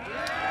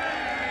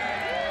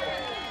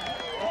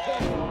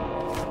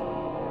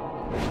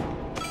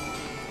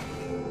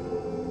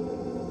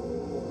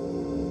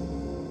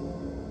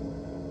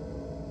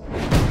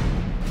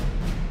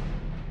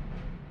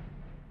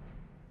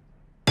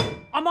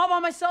 I'm all by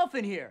myself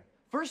in here.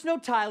 First no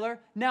Tyler,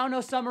 now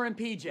no Summer and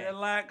PJ.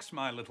 Relax,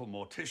 my little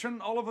mortician.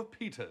 Oliver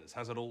Peters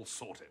has it all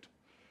sorted.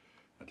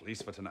 At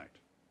least for tonight.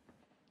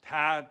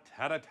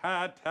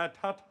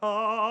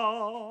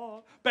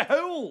 Ta-ta-ta-ta-ta-ta.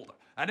 Behold,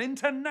 an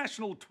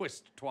international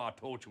twist to our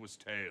tortuous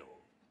tale.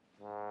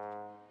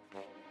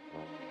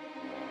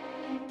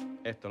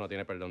 Esto no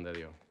tiene perdón de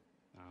Dios.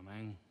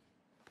 Amén.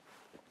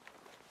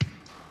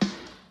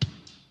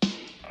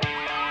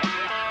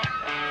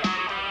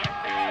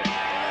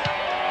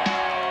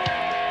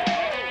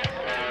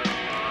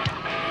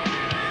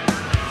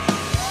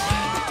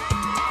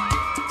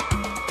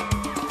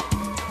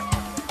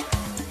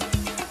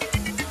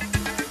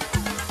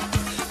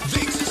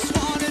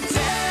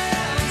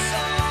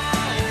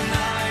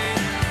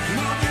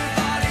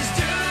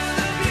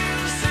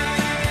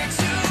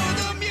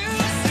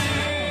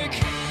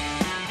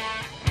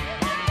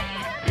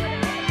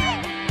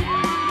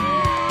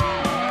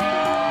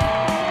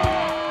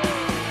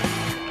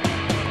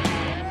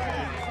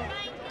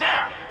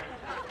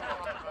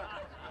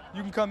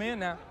 You can come in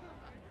now.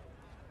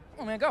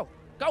 Come on, man, go.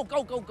 Go,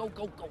 go, go, go,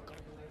 go, go, go.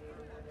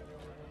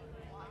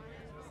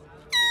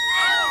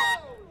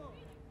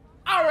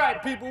 All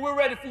right, people, we're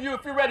ready for you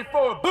if you're ready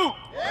for a boot.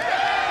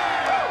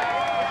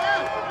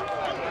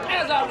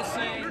 As I was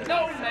saying,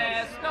 no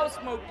mask, no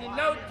smoking,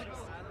 no...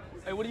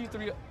 Hey, what are you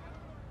three...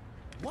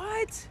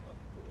 What?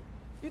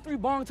 You three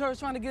bong turds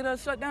trying to get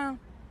us shut down?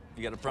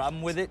 You got a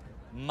problem with it,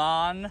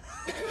 man?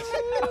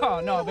 Oh,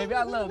 no, baby,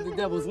 I love the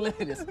devil's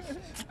lettuce.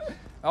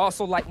 I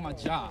also like my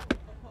job.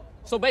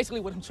 So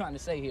basically what I'm trying to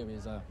say here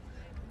is,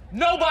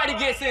 nobody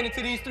gets in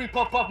until these three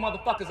puff-puff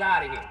motherfuckers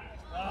out of here.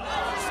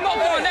 Smoke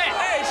on that!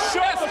 Hey,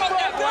 shut the fuck up!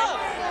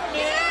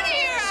 Get out of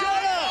here!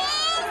 Shut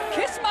up!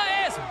 Kiss my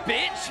ass,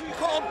 bitch! You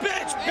call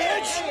bitch,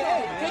 bitch!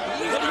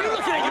 What are you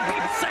looking at, you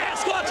big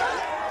Sasquatch?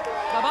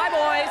 Bye-bye,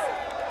 boys.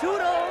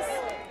 Toodles.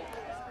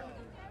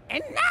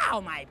 And now,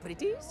 my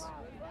pretties,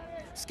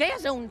 Scare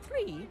Zone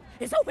 3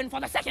 is open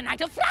for the second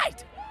night of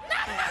flight.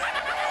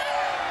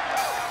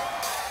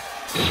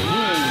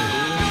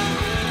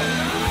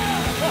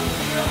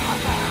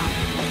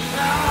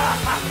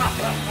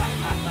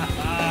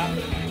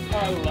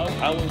 I love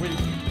Halloween.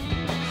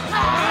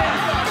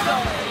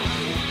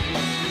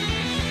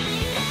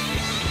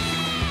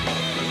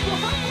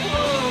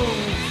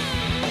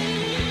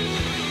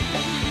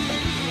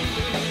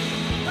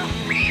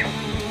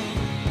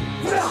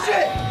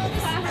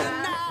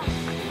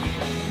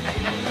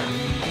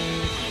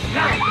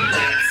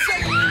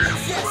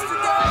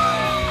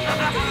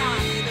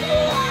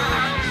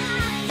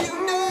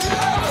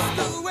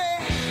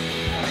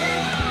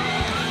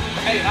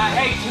 Hey, I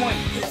hate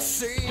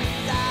twins.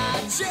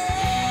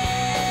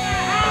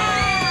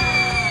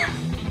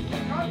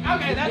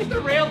 Okay, that's the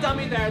real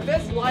dummy there.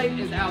 This light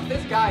is out.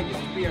 This guy used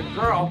to be a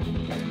girl,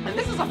 and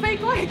this is a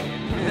fake light.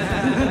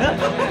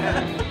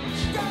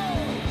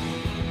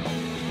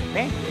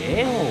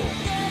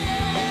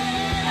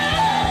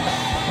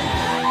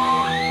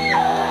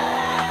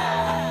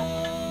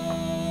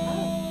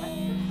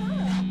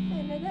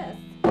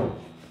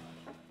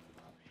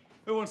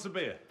 Who wants a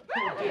beer?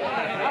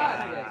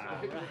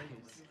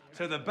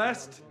 To the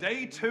best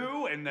day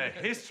 2 in the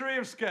history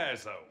of Scare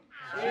Zone.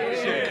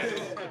 Cheers.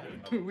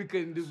 We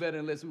couldn't do better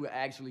unless we were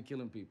actually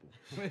killing people.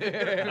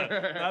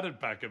 That'd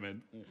pack him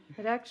in.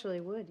 It actually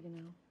would, you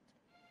know.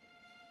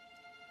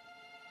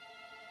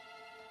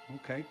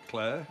 Okay,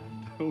 Claire.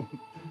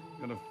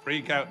 Gonna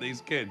freak out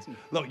these kids.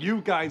 Look, you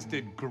guys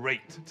did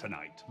great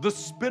tonight. The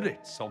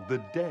spirits of the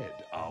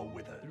dead are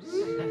with us.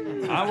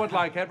 I would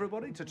like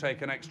everybody to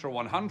take an extra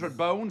 100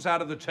 bones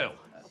out of the till.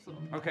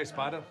 Okay,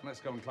 Spider, let's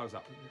go and close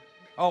up.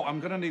 Oh, I'm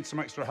gonna need some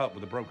extra help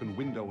with a broken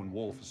window and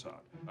wall facade.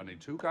 I need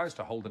 2 guys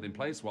to hold it in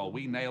place while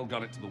we nail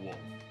gun it to the wall.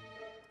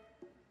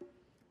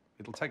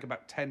 It'll take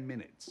about 10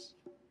 minutes.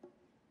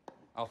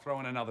 I'll throw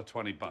in another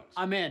 20 bucks.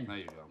 I'm in. There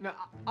you go. No,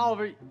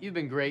 Oliver, you've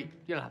been great.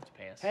 You don't have to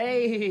pay us.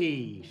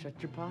 Hey, shut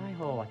your pie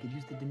hole. I could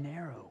use the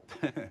dinero.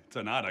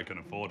 Tonight I can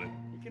afford it.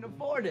 You can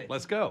afford it.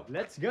 Let's go.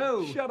 Let's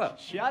go. Shut up.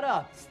 Shut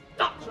up.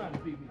 Stop trying to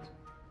beat me.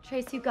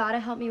 Trace, you gotta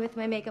help me with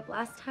my makeup.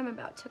 Last time I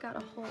about took out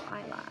a whole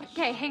eyelash.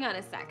 Okay, hang on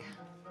a sec.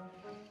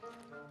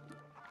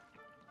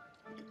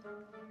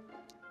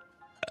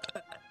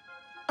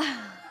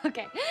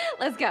 Okay,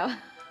 let's go.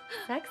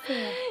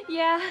 Sexy.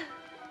 Yeah.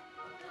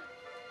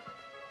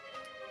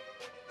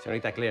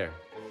 Señorita Claire,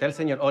 tell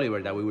Señor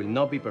Oliver that we will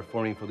not be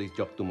performing for this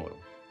job tomorrow.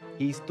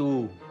 He's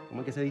too, ¿cómo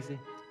es que se dice?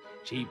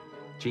 Cheap.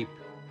 Cheap.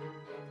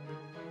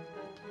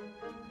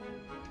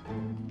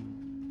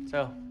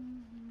 So,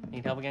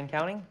 need help again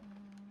counting?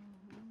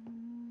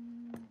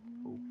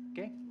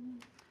 Okay.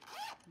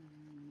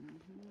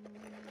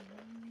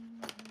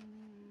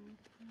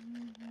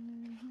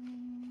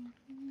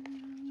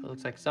 So it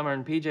looks like Summer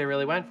and PJ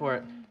really went for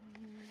it.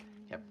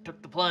 Yep, took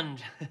the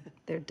plunge.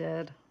 They're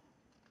dead.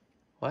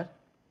 What?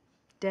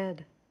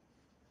 Dead.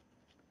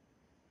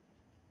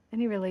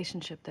 Any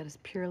relationship that is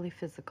purely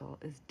physical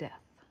is death.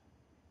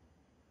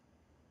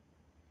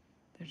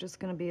 They're just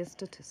gonna be a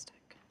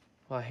statistic.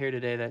 Well, I hear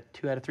today that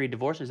 2 out of 3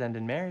 divorces end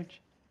in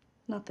marriage.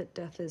 Not that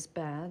death is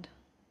bad.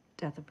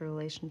 Death of a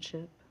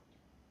relationship,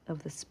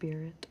 of the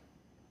spirit,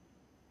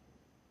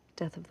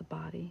 death of the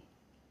body.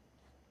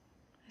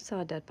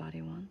 saw a dead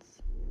body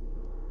once.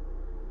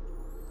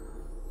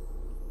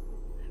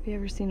 Have you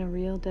ever seen a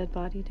real dead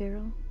body,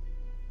 Darryl?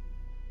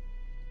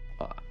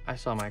 I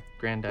saw my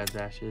granddad's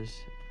ashes.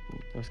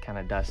 It was kind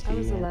of dusty. I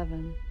was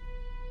 11.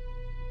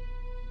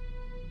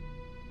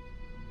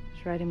 I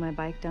was riding my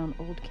bike down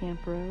Old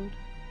Camp Road.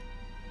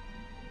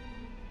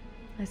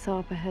 I saw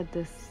up ahead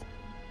this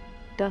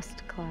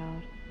dust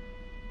cloud.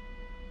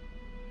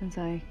 As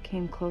I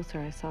came closer,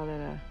 I saw that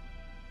a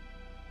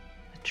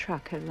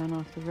truck had run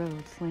off the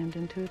road, slammed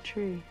into a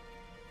tree.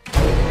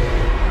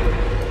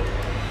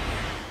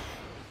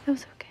 It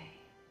was okay,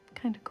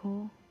 kind of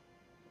cool.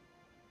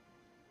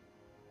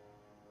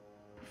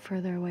 But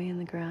further away in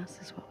the grass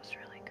is what was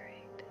really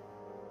great.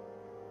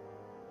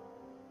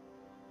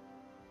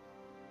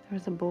 There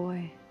was a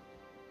boy,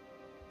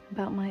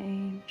 about my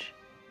age,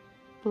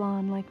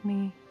 blonde like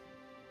me.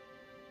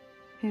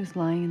 He was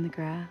lying in the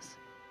grass,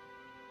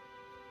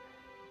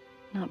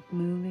 not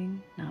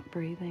moving, not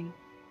breathing.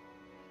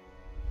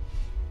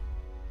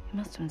 He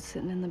must have been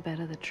sitting in the bed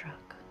of the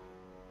truck.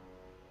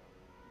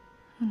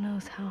 Who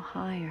knows how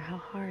high or how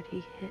hard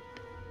he hit.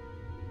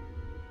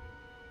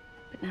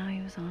 But now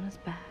he was on his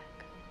back,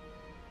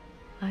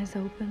 eyes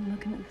open,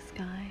 looking at the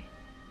sky.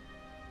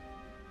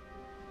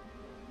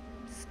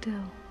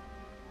 Still,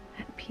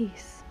 at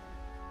peace.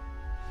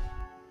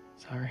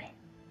 Sorry.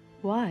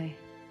 Why?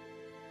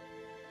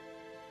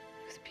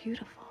 It was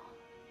beautiful.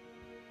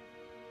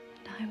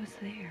 And I was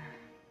there.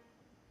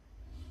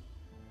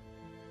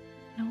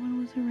 No one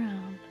was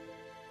around.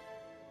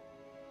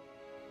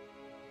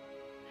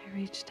 I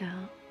reached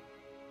out,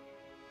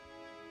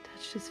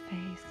 touched his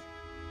face,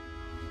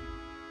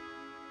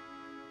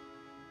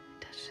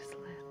 touched his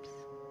lips.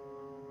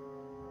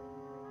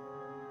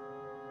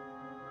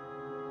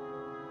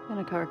 Then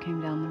a car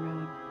came down the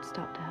road,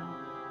 stopped to help.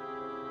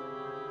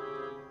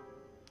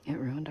 It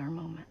ruined our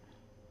moment.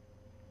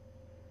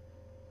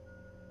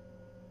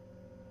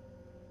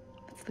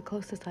 It's the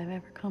closest I've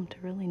ever come to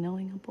really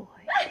knowing a boy.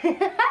 Claire,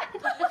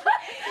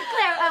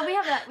 we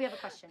have a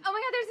question. Oh my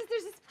God,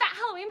 there's this fat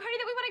Halloween party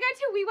that we want to go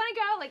to. We want to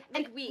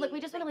go, Look, we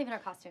just want to leave in our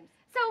costumes.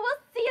 So we'll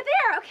see you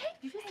there, okay?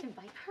 You just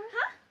invite her?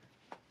 Huh?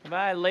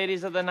 Goodbye,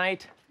 ladies of the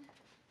night.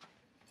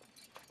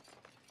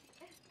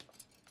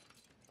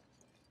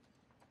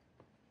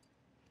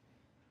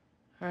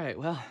 All right,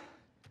 well,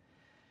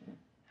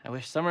 I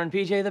wish Summer and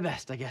PJ the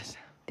best, I guess.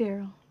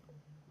 Darryl,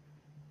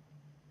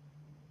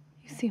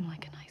 you seem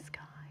like a nice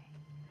guy.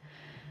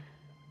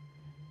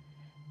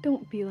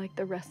 Don't be like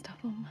the rest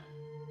of them.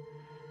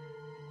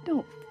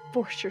 Don't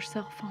force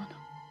yourself on them.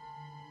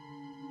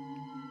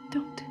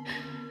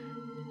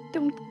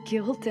 Don't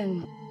guilt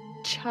and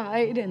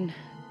chide and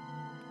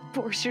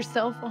force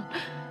yourself on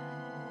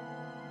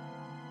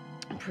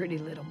pretty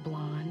little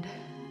blonde.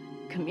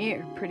 Come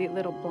here, pretty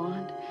little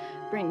blonde.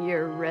 Bring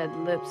your red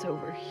lips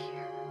over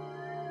here.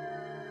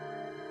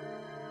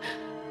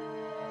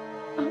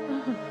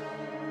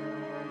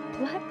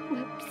 Black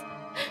lips.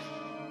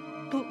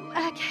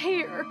 Black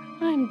hair.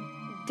 I'm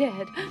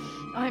dead.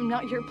 I'm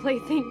not your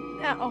plaything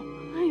now.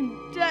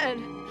 I'm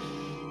dead.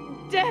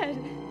 Dead.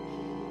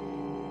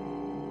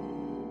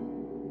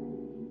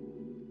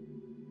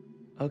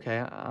 Okay,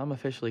 I'm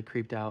officially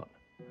creeped out.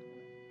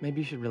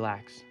 Maybe you should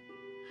relax.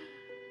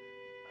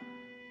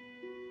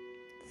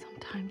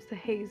 Sometimes the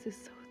haze is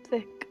so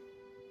thick.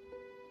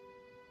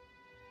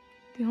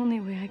 The only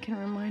way I can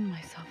remind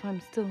myself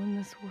I'm still in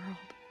this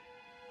world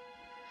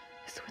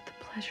is with the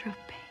pleasure of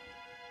pain.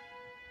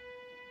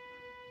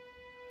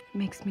 It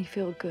makes me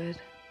feel good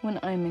when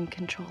I'm in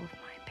control of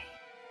my pain.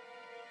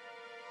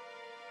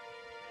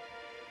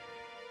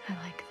 I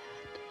like that.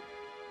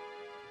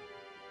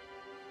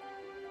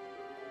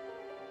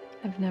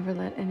 I've never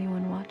let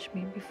anyone watch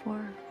me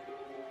before.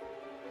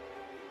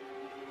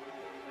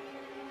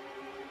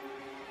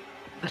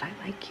 But I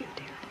like you,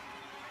 Darryl.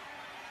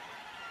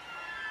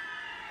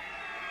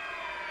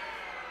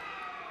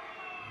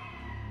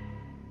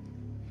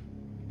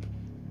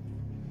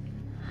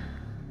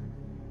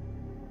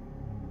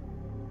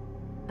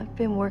 I've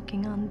been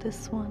working on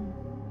this one.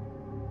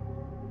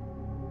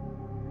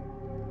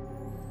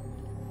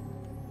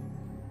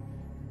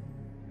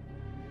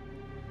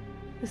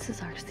 This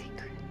is our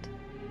secret.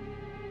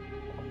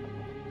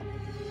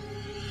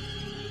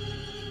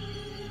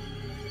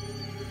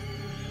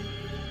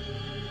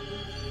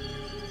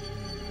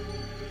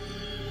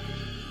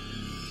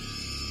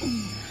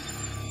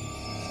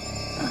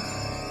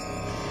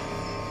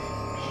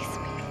 These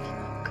make me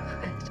feel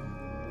good.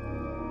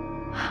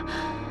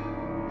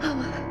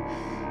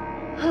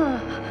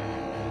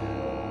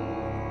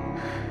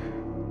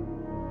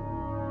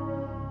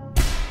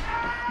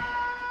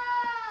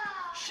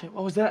 Shit,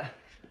 what was that?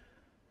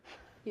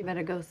 You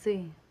better go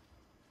see.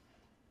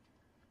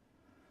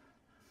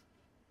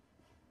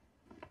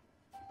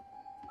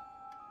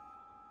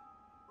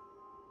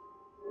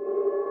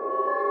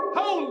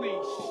 Holy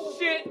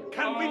shit!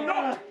 Can we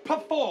not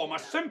perform a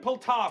simple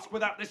task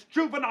without this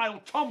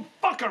juvenile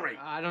tomfuckery?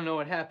 I don't know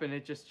what happened.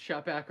 It just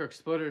shot back or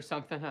exploded or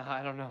something.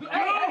 I don't know.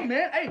 Hey,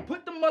 man, hey,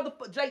 put the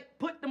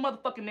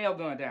motherfucking nail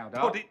gun down,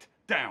 dog. Put it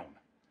down.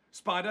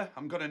 Spider,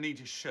 I'm gonna need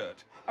your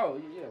shirt.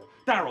 Oh, yeah.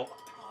 Darryl,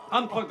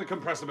 unplug the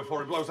compressor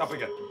before it blows up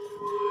again.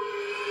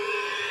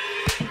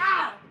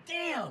 Ah,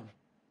 damn!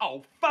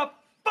 Oh, for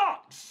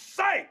fuck's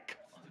sake!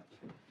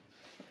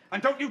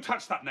 And don't you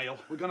touch that nail.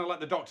 We're gonna let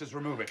the doctors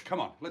remove it. Come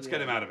on, let's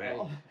get him out of here.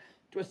 Oh,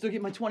 do I still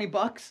get my 20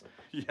 bucks?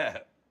 Yeah.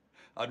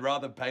 I'd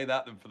rather pay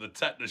that than for the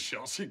tetanus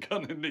shots you're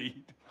gonna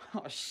need.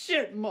 Oh,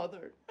 shit,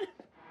 mother.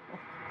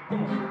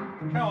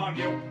 Come on,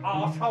 you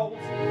assholes.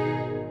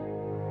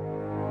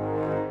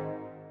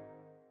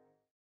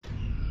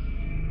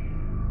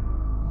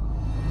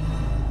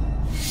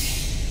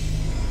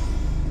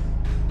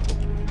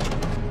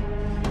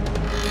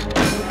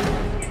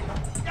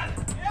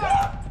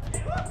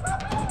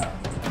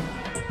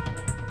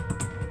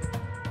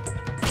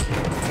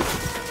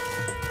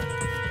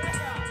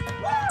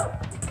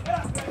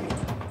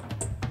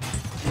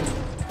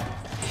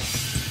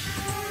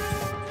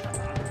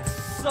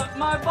 Suck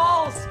my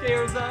balls,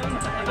 Scare Zone.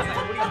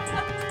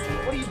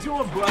 What are you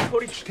doing, bro?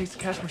 Cody takes the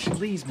cash when she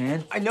leaves,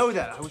 man. I know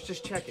that. I was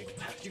just checking.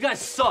 You guys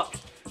suck.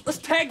 Let's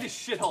tag this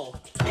shithole.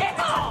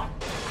 Yeah!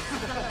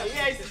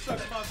 Yeah, he's just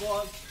sucking my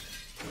balls.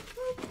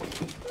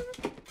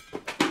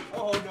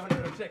 Oh, no,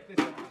 check this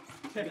out.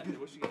 Check this.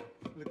 What she got?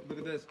 Look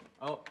at this.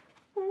 Oh.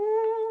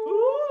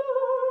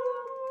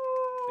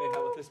 Hey,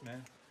 how about this,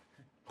 man?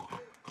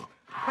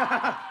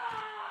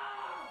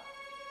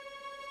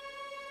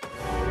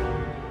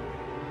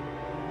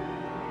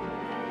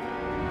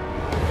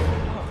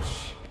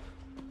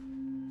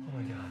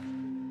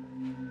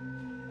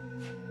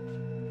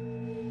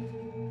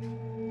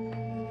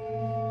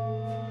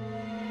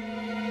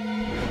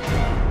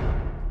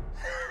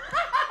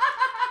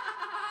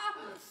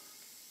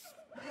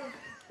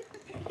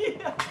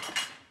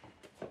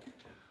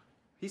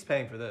 He's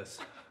paying for this.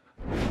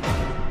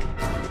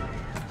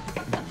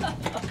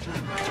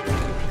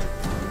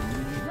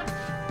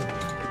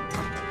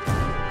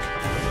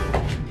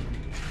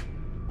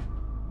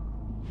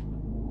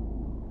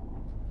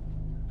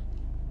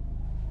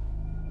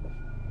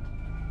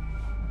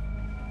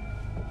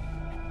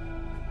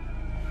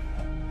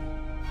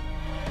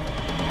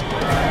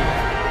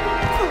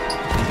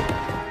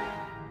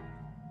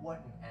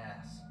 What an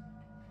ass.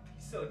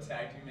 He's so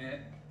tagged you, man.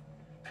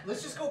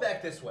 Let's just go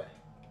back this way.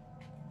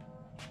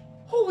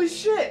 Holy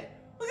shit!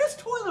 Look at this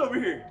toilet over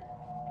here.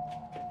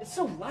 It's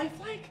so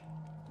lifelike.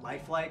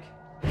 Lifelike?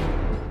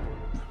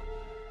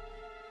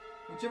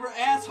 Whichever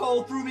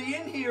asshole threw me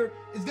in here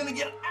is gonna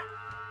get.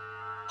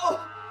 Oh!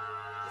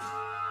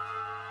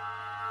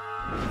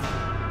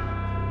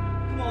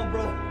 Come on,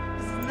 bro.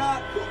 This is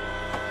not cool.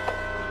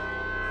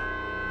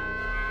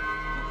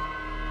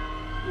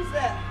 Who's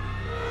that?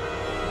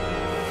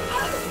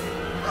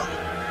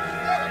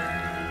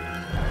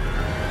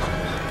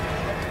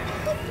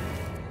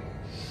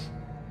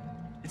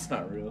 It's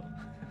not real.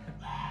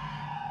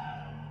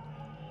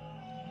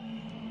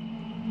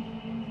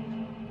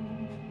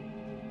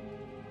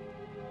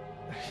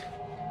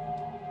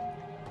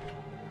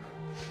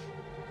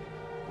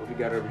 What we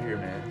got over here,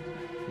 man?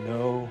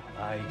 No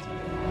idea.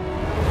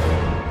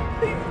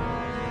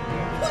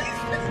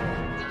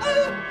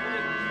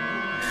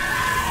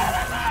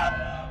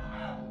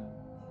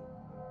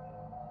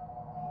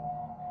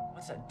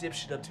 What's that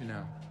dipshit up to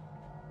now?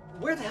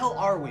 Where the hell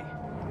are we?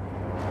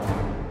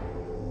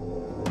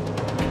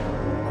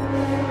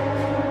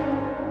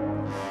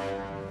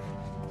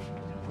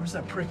 Where's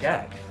that prick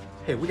at?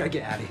 Hey, we gotta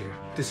get out of here.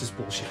 This is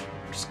bullshit.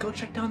 Just go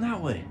check down that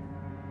way.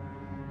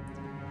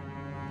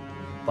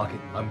 Fuck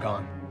it, I'm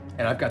gone.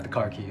 And I've got the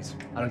car keys.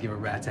 I don't give a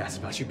rat's ass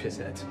about you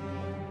pissheads.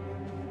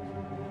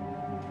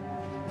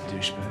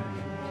 Douchebag.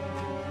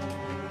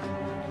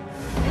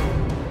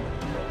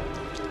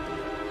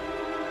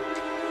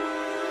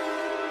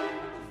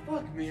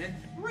 Fuck, man.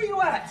 Where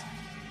you at?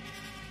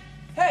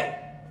 Hey!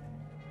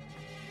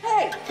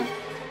 Hey! Come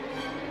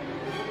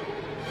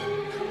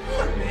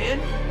on, man!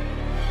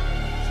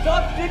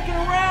 Stop dicking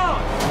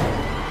around!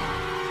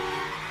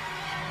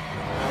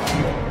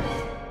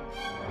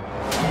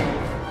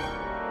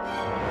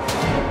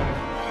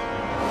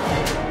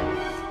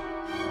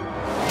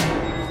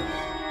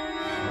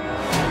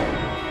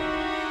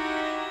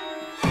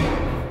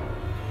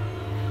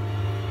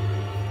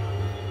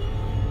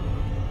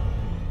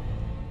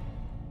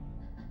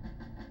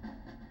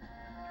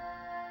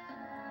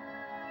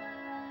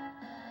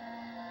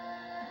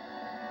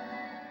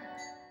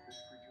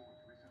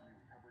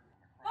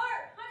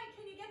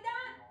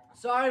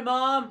 Sorry,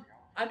 Mom.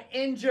 I'm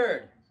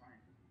injured.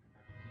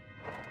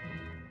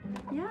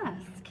 Yes,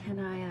 can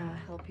I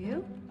help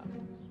you?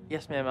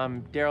 Yes, ma'am.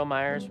 I'm Darryl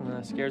Myers from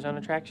the Scare Zone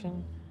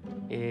attraction.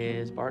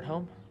 Is Bart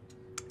home?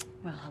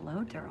 Well,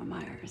 hello, Darryl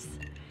Myers.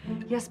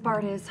 Yes,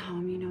 Bart is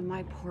home. You know,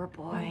 my poor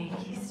boy.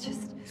 He's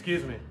just...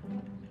 Excuse me.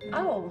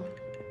 Oh,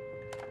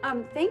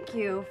 thank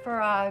you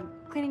for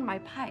cleaning my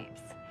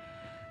pipes.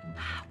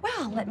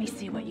 Well, let me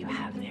see what you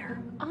have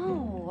there.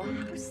 Oh,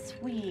 how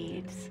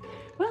sweet.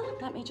 Well,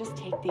 let me just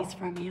take these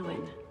from you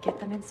and get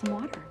them in some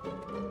water.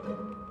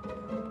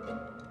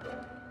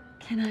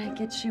 Can I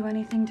get you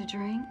anything to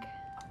drink?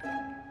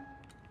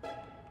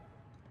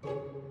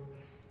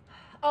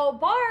 Oh,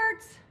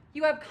 Bart,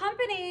 you have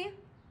company.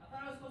 I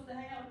thought I was supposed to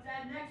hang out with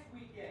Dad next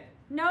weekend.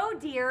 No,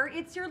 dear,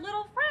 it's your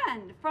little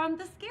friend from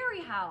the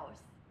scary house.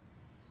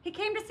 He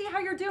came to see how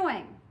you're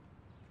doing.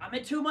 I'm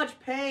in too much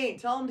pain.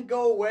 Tell him to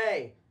go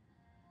away.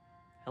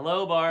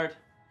 Hello, Bart.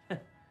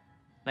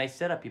 Nice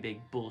setup, you big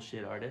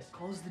bullshit artist.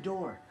 Close the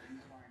door.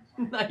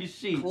 Nice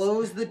sheets.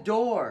 Close the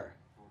door.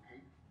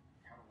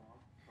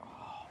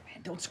 Oh,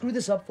 man, don't screw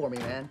this up for me,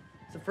 man.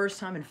 It's the first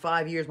time in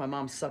 5 years my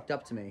mom sucked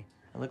up to me.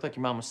 It looked like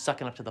your mom was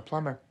sucking up to the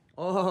plumber.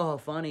 Oh,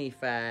 funny,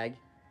 fag.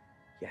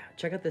 Yeah,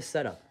 check out this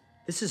setup.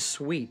 This is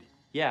sweet.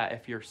 Yeah,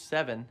 if you're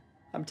 7.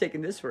 I'm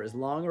taking this for as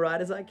long a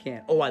ride as I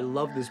can. Oh, I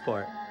love this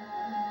part.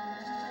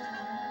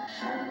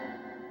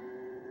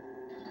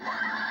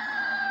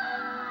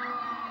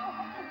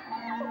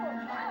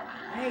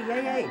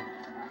 Hey.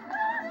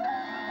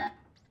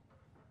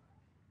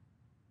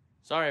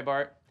 Sorry,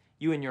 Bart.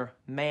 You and your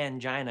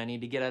mangina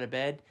need to get out of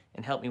bed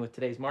and help me with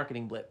today's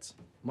marketing blitz.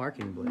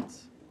 Marketing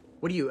blitz?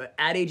 What are you, an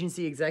ad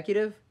agency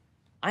executive?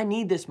 I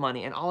need this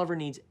money, and Oliver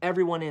needs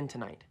everyone in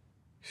tonight.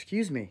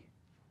 Excuse me.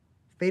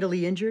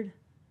 Fatally injured?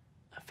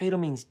 Fatal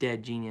means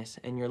dead, genius,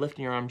 and you're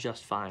lifting your arm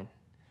just fine.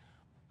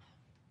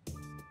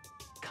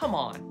 Come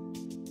on.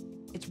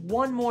 It's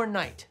one more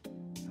night.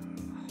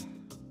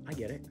 I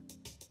get it.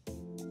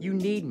 You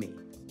need me.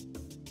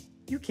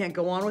 You can't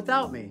go on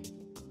without me.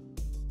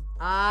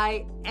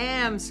 I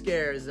am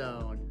Scare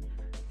Zone.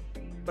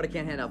 But I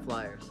can't hand out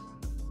flyers.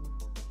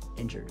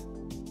 Injured.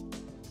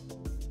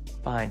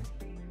 Fine.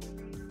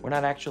 We're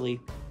not actually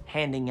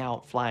handing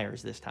out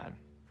flyers this time.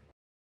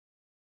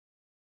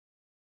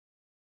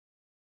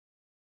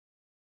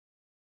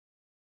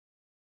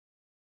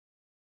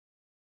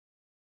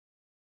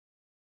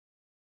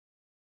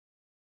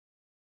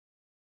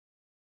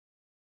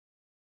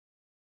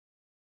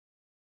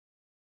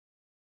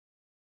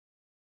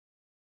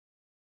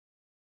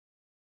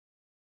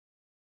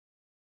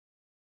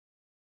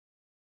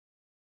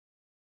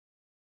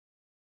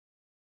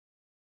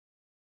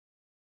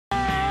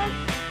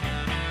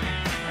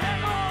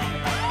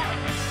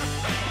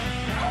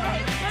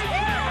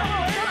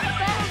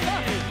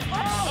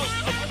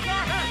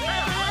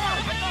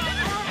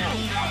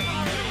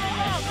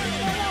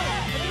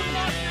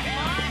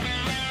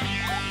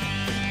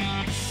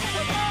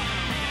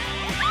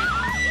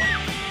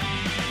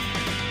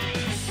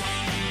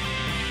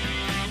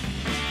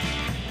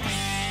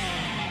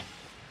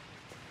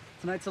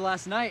 Tonight's the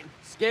last night.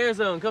 Scare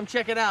Zone, come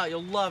check it out.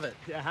 You'll love it.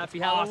 Yeah,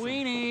 happy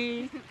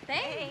Halloweeny.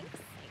 Thanks.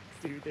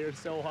 Dude, they were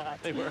so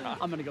hot. They were hot.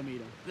 I'm gonna go meet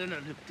them. No,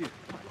 dude.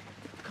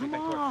 Come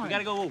Back to work. on. We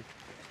gotta go.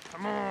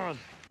 Come on.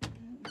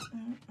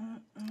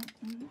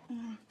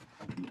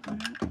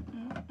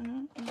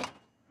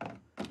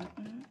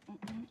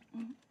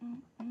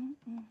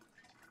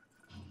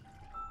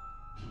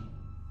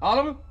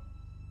 Oliver?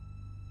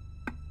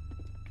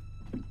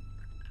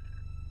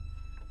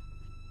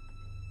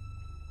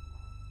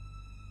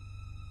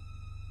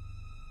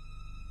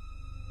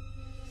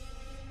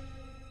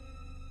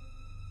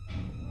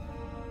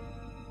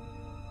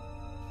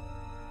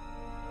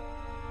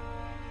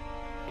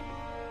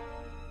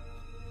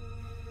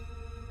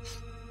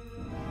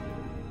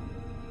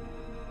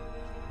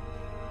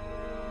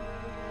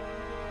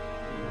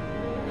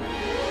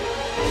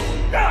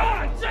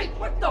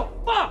 What the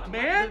fuck,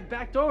 man? The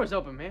back door was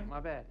open, man. My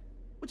bad.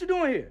 What you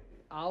doing here?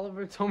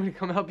 Oliver told me to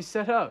come help you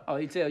set up. Oh,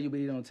 he tell you, but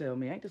he don't tell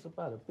me. Ain't this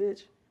about a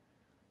bitch?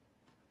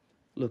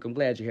 Look, I'm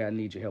glad you're here. I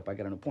need your help. I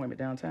got an appointment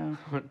downtown.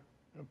 An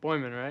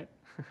appointment, right?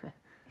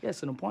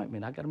 Yes, an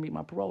appointment. I got to meet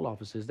my parole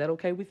officer. Is that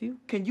okay with you?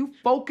 Can you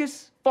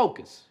focus?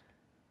 Focus.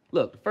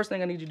 Look, the first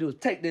thing I need you to do is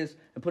take this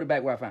and put it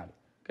back where I found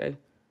it, okay?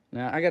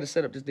 Now, I got to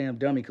set up this damn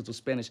dummy because those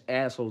Spanish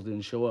assholes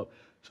didn't show up.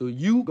 So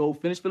you go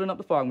finish filling up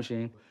the fog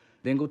machine,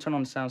 then go turn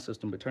on the sound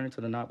system, return it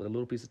to the knob with a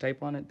little piece of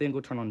tape on it, then go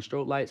turn on the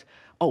strobe lights.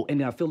 Oh, and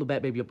then I fill the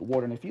bat baby up with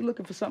water. And if you're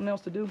looking for something else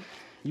to do,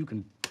 you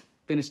can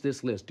finish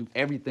this list, do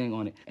everything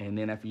on it. And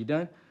then after you're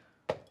done,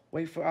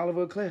 wait for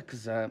Oliver to clear,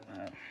 because I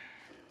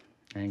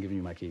ain't giving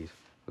you my keys,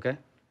 okay?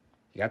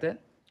 You got that?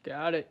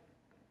 Got it.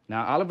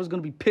 Now, Oliver's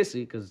gonna be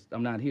pissy because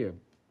I'm not here,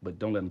 but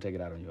don't let him take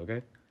it out on you,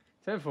 okay?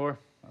 10-4.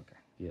 Okay,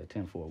 yeah,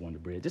 10-4, Wonder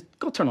Bread. Just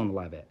go turn on the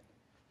live ad.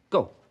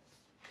 Go.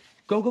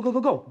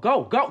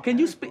 Go. Can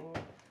you speak?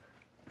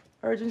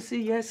 Urgency,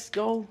 yes,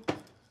 go.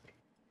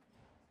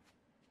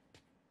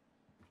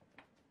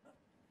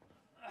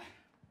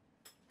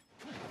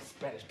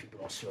 Spanish people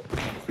don't show up.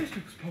 Spanish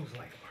people suppose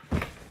like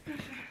work.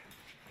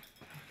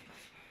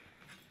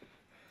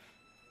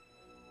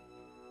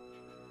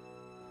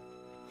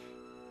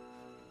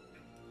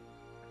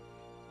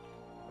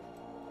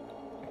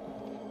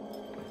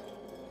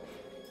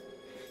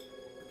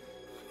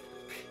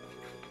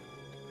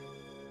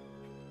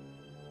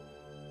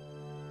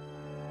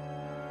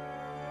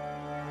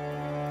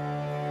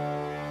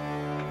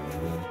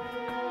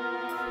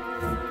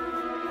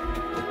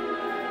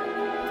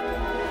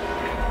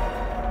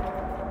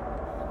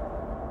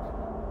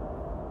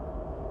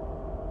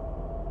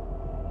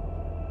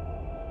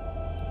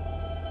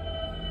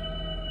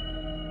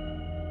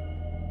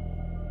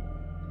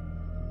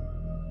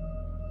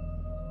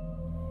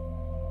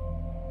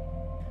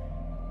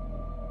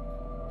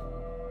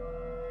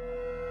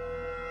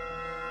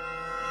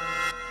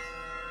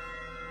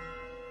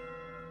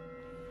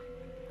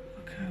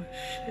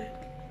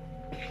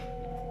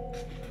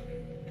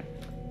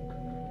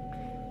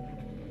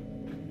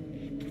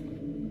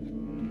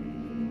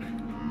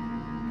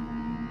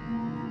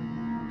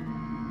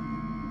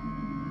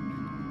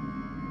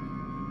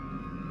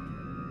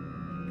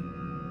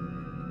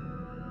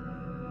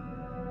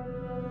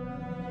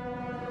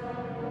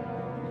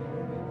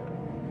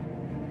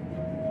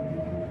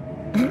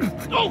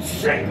 Oh,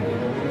 shit!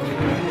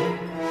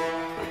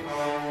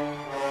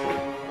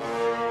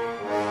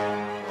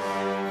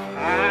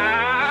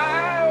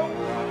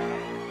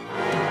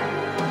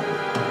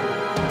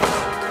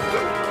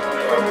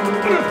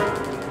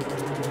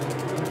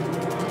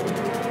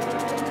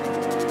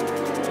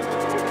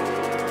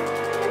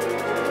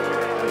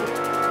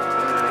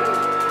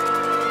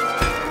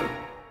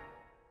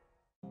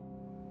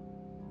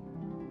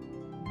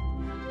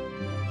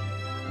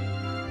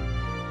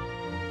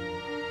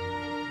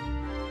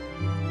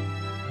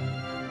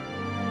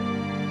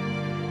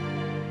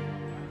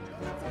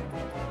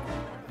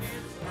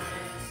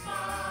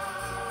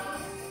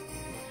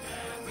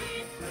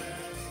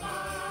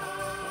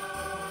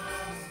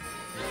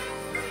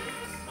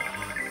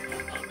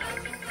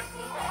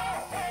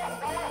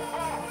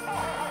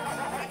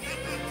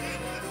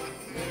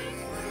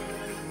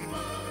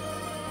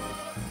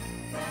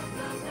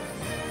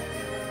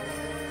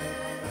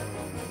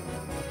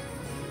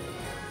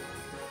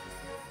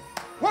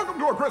 Welcome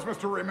to A Christmas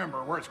to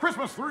Remember, where it's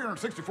Christmas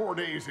 364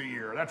 days a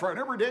year. That's right,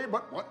 every day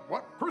but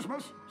what?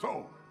 Christmas?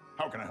 So,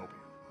 how can I help you?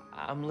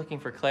 I'm looking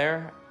for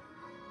Claire.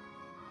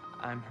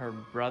 I'm her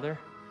brother.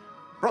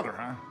 Brother,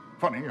 huh?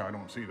 Funny, I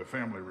don't see the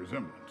family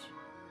resemblance.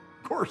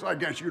 Of course, I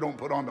guess you don't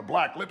put on the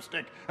black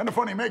lipstick and the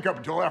funny makeup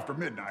until after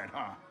midnight,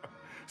 huh?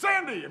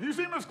 Sandy, have you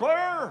seen Miss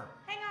Claire?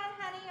 Hang on,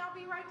 honey. I'll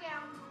be right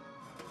down.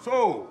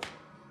 So,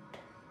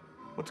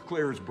 what's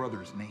Claire's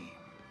brother's name?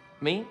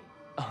 Me?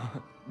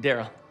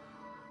 Darryl.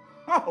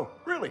 Oh,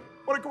 really?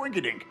 What a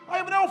coinkydink. I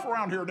have an elf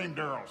around here named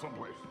Darryl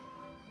someplace.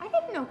 I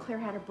didn't know Claire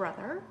had a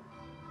brother.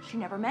 She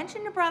never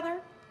mentioned a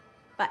brother,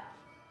 but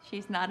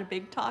she's not a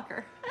big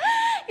talker.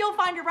 You'll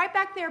find her right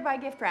back there by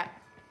gift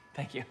wrap.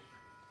 Thank you.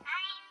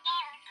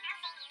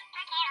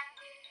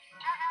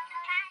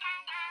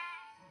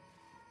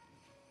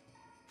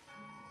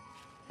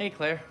 Hey,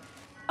 Claire.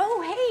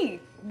 Oh, hey,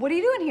 what are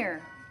you doing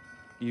here?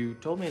 You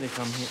told me to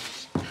come here.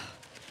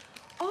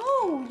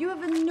 Oh, you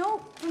have a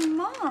note from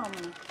Mom.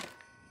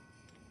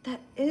 That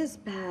is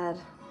bad.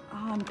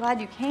 Oh, I'm glad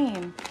you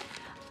came.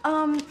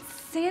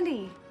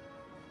 Sandy,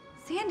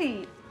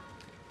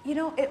 you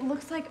know, it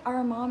looks like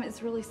our mom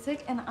is really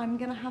sick and I'm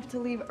gonna have to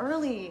leave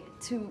early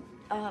to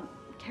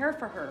care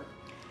for her.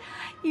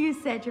 You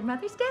said your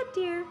mother's dead,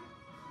 dear.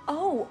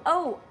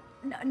 Oh,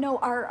 no,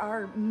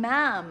 our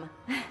ma'am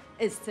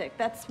is sick.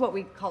 That's what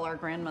we call our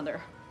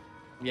grandmother.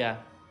 Yeah,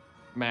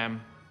 ma'am.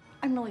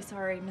 I'm really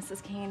sorry,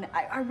 Mrs. Kane.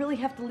 I really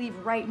have to leave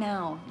right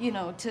now, you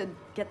know, to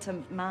get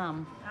to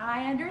Mom.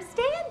 I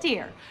understand,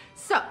 dear.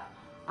 So,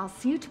 I'll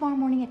see you tomorrow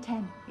morning at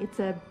 10. It's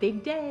a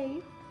big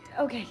day.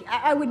 Okay,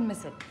 I wouldn't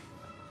miss it.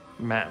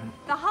 Ma'am.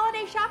 The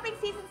holiday shopping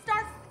season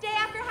starts the day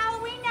after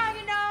Halloween now,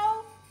 you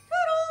know.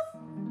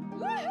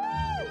 Toodles!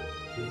 Woohoo!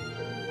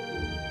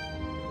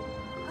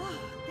 Oh,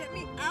 get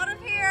me out of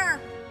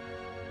here!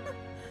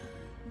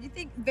 You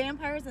think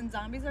vampires and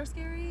zombies are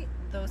scary?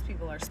 Those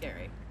people are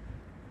scary.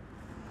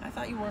 I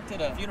thought you worked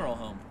at a funeral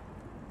home.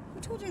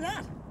 Who told you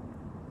that?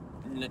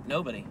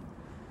 Nobody.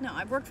 No,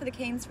 I've worked for the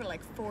Canes for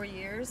like 4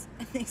 years,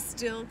 and they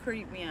still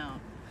creep me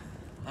out.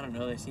 I don't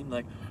know, they seem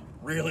like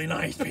really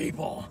nice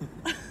people.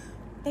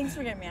 Thanks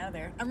for getting me out of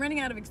there. I'm running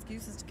out of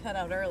excuses to cut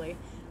out early.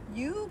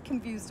 You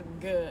confused them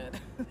good.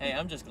 Hey,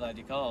 I'm just glad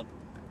you called.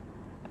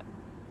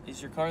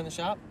 Is your car in the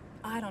shop?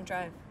 I don't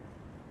drive.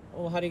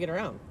 Well, how do you get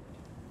around?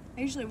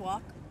 I usually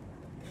walk.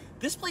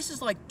 This place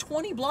is like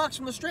 20 blocks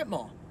from the strip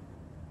mall.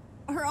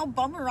 Or I'll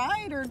bum a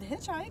ride or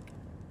hitchhike.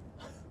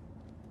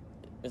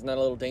 Isn't that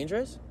a little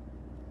dangerous?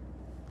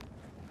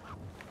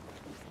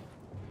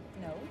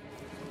 No.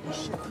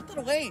 Shit, put that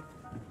away.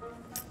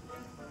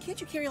 Can't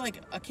you carry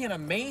like a can of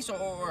mace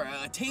or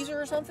a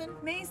taser or something?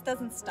 Mace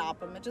doesn't stop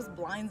them, it just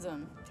blinds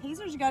them.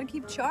 Tasers you gotta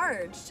keep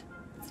charged.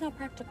 It's not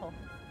practical.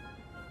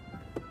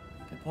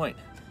 Good point.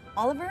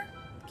 Oliver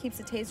keeps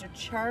a taser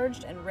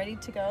charged and ready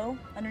to go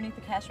underneath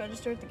the cash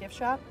register at the gift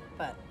shop,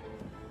 but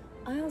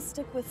I'll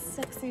stick with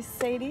sexy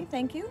Sadie,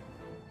 thank you.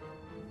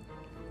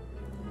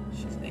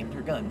 She's named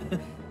her gun.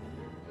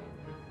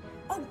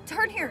 Oh,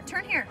 turn here,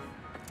 turn here.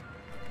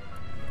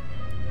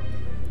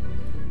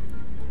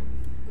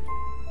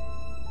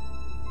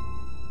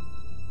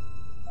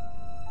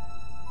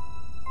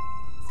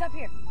 Stop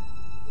here.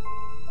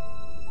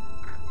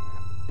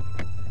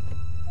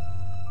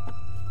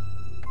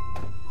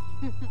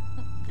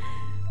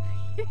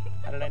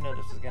 How did I know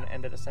this was gonna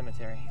end at a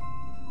cemetery?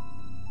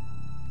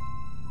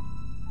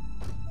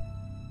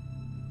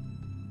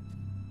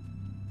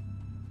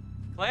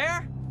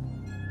 Claire?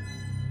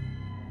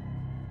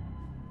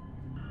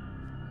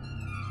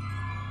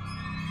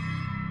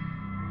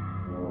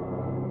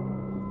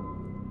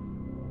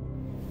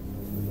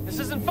 This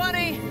isn't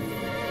funny!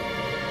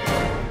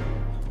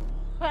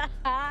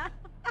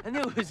 I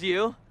knew it was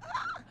you.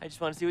 I just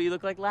want to see what you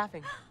look like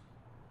laughing.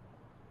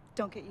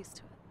 Don't get used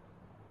to it.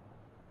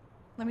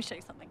 Let me show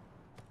you something.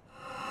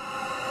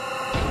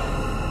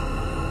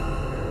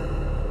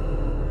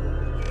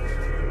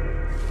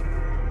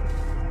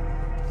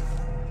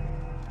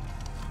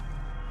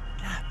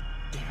 God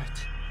damn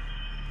it.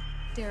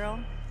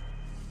 Darryl,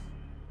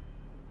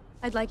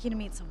 I'd like you to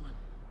meet someone.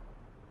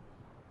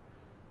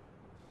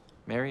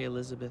 Mary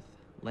Elizabeth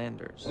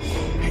Landers.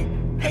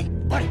 Hey,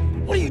 buddy,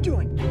 what are you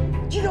doing?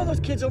 Do you know those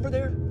kids over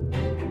there?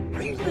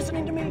 Are you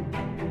listening to me?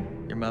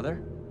 Your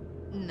mother?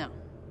 No,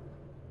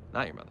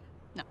 Not your mother.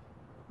 no.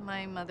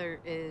 My mother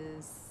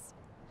is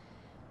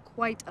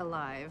quite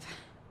alive.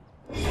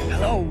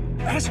 Hello,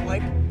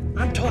 asswipe.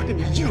 I'm talking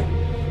to you.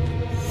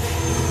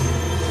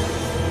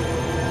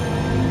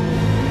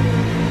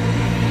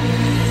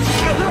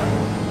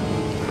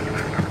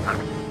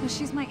 No,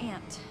 she's my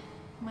aunt,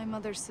 my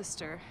mother's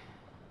sister.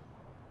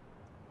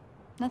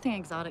 Nothing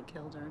exotic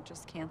killed her,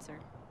 just cancer.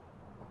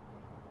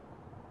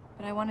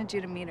 But I wanted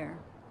you to meet her.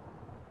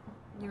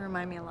 You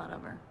remind me a lot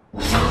of her.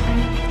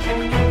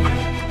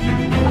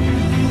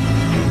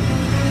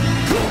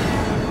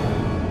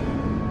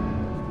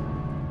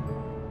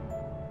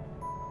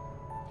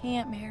 Hey,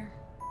 Aunt Mare.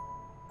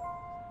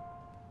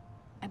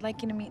 I'd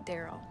like you to meet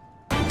Darryl.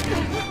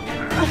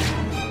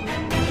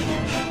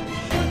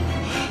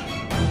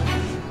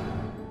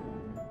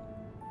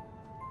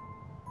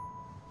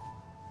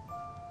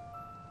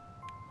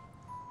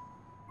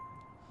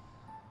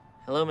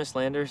 Hello, Miss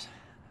Landers.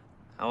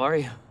 How are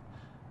you?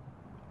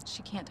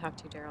 She can't talk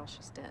to you, Darryl.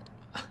 She's dead.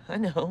 I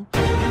know.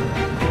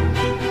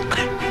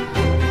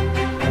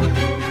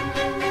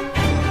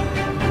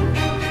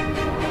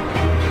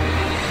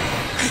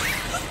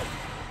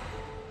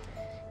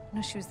 You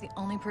know, she was the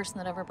only person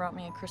that ever brought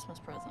me a Christmas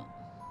present.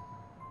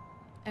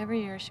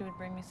 Every year she would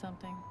bring me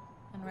something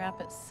and wrap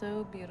it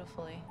so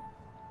beautifully.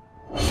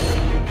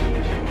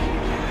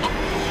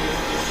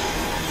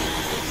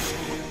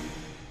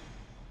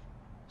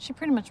 She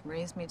pretty much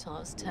raised me till I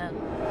was 10.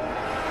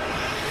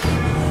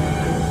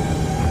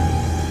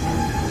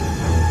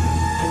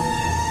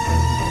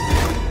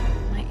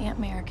 My Aunt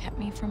Mare kept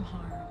me from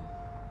harm.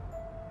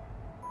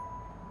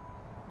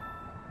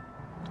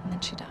 And then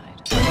she died.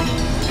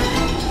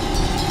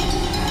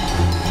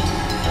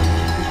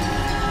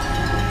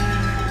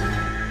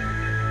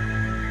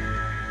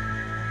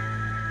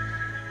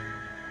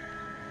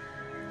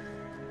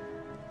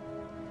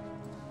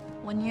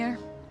 One year,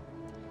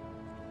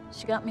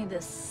 she got me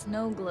this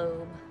snow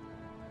globe.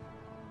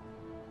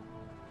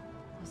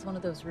 It was one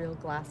of those real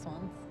glass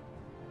ones,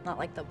 not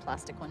like the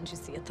plastic ones you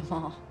see at the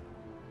mall.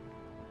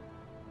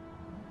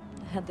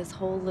 It had this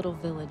whole little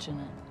village in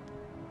it.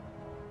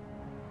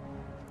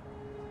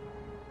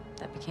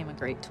 That became a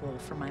great tool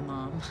for my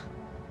mom.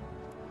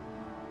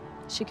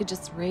 She could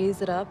just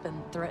raise it up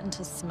and threaten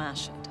to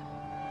smash it.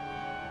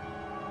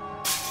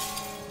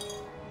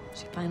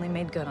 She finally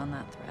made good on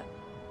that threat.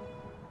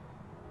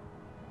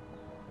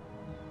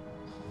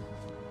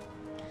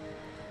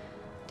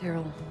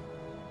 Darryl,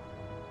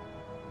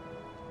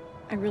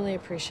 I really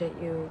appreciate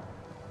you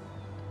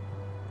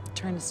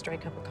trying to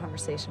strike up a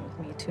conversation with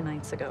me 2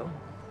 nights ago.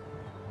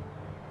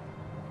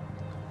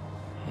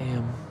 Hey,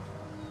 I'm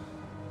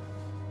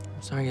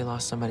sorry you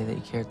lost somebody that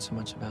you cared so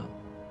much about.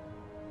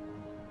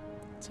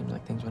 It seems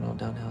like things went all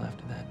downhill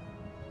after that.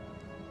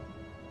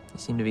 You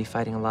seem to be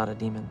fighting a lot of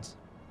demons.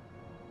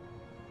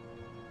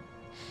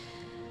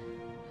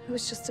 It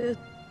was just a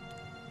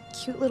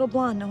cute little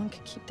blonde no one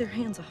could keep their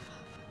hands off of.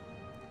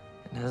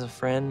 And as a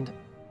friend,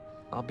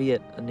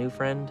 albeit a new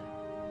friend,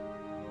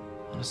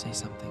 I want to say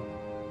something.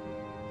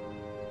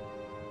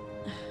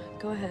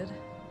 Go ahead.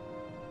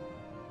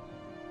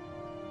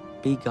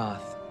 Be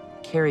goth,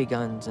 carry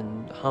guns,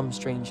 and hum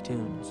strange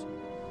tunes.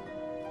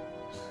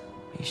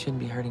 But you shouldn't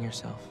be hurting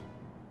yourself.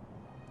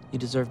 You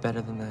deserve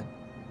better than that.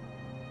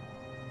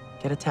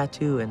 Get a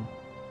tattoo and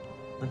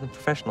let the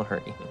professional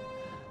hurt you.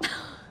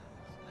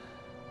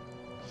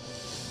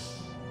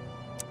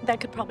 That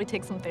could probably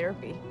take some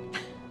therapy.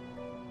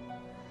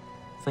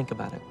 Think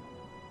about it.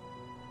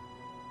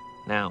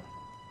 Now.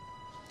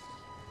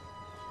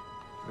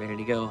 Ready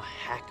to go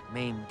hack,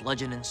 maim,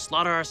 bludgeon, and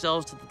slaughter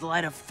ourselves to the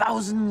delight of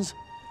thousands?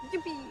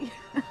 Yippee!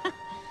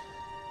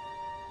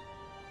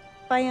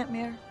 Bye, Aunt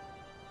Mare.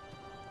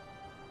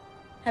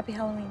 Happy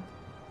Halloween.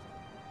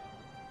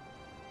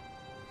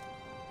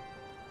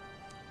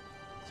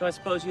 So I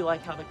suppose you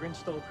like How the Grinch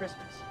Stole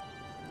Christmas.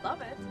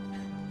 Love it.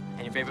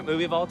 And your favorite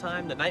movie of all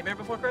time, The Nightmare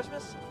Before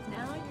Christmas?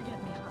 Now you're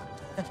getting me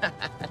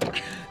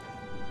hot.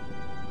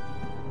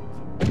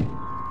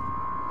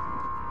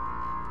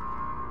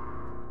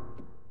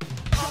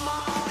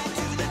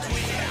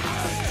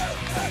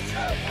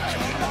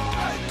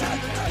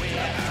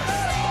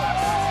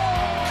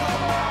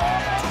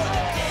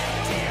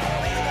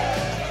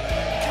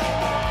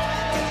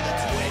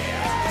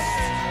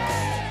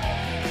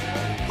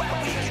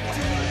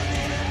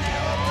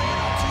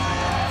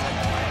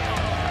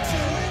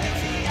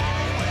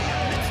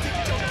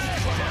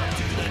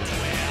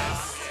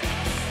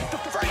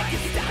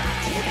 Frankenstein!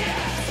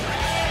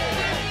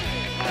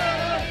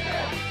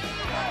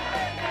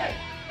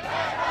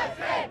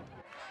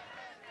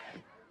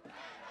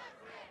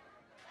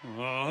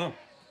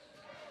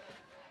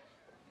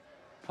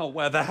 Oh,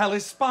 where the hell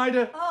is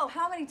Spider? Oh,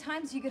 how many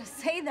times are you gonna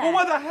say that? Oh,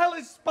 where the hell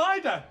is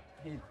Spider?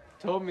 He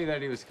told me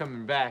that he was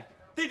coming back.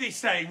 Did he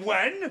say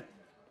when?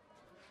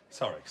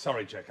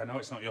 Sorry, Jack. I know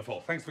it's not your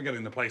fault. Thanks for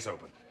getting the place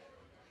open.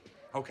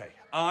 Okay,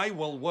 I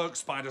will work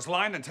Spider's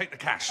line and take the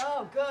cash.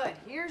 Oh, good.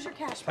 Here's your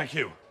cash. Thank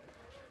you.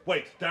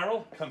 Wait,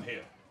 Darryl, come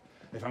here.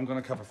 If I'm going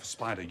to cover for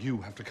Spider, you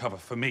have to cover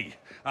for me.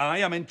 I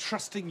am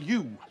entrusting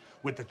you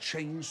with the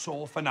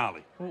chainsaw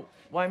finale. Well,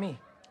 why me?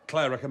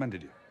 Claire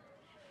recommended you.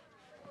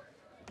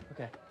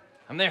 Okay,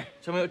 I'm there.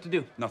 Show me what to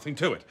do. Nothing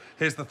to it.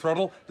 Here's the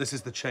throttle. This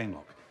is the chain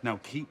lock. Now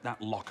keep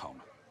that lock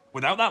on.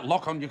 Without that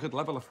lock on, you could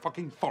level a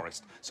fucking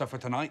forest. So for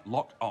tonight,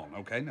 lock on,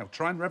 okay? Now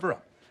try and rev her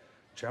up.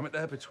 Jam it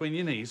there between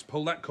your knees.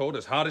 Pull that cord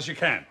as hard as you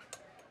can.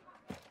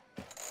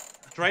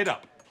 Straight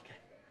up.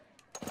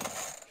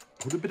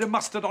 Put a bit of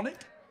mustard on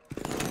it.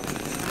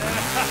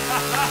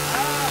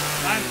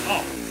 And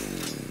off.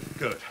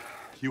 Good.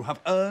 You have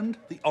earned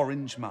the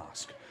orange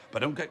mask. But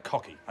don't get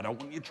cocky. I don't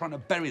want you trying to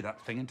bury that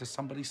thing into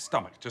somebody's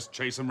stomach. Just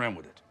chase them around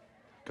with it.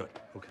 Good.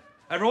 Okay.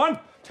 Everyone,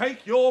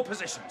 take your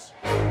positions.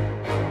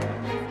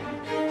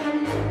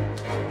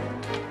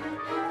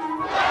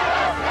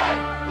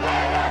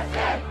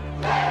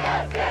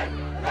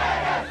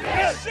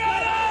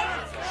 Shut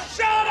up!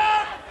 Shut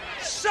up!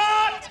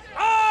 Shut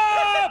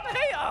up!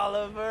 Hey,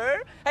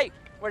 Oliver. Hey,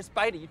 where's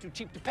Spidey? You too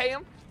cheap to pay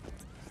him?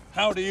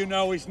 How do you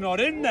know he's not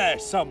in there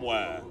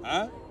somewhere,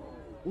 huh?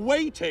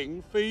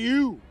 Waiting for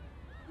you.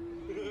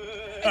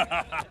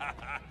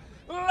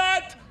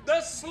 Let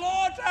the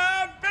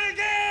slaughter begin!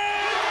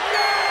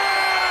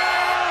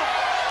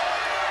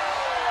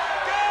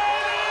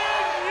 Get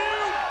in, you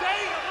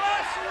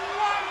dateless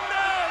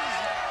wonders!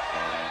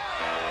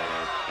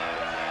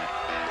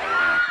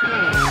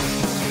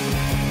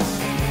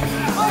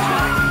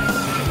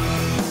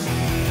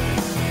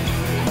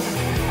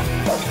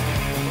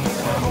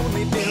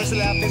 Only fear is the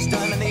life is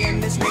done and the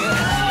end is near. Could it be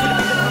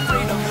that I'm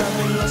afraid of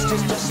love and lust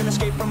is just an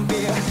escape from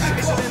fear?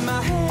 It's all in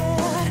my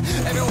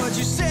head, every word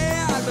you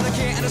said, but I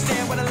can't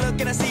understand when I look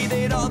and I see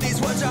that all these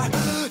words are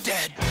dead.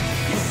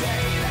 You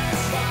say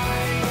that's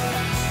fine, but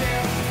I'm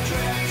still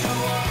trying to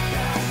walk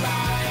that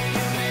line.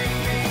 You make me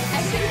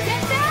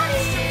get daddy.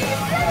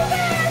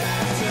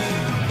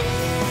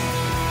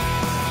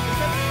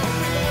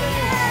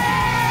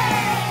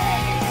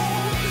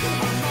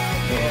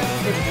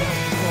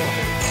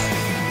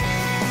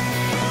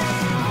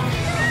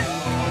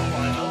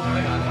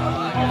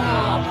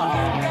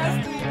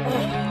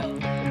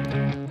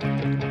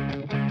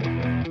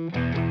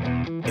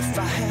 If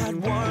I had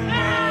one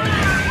more.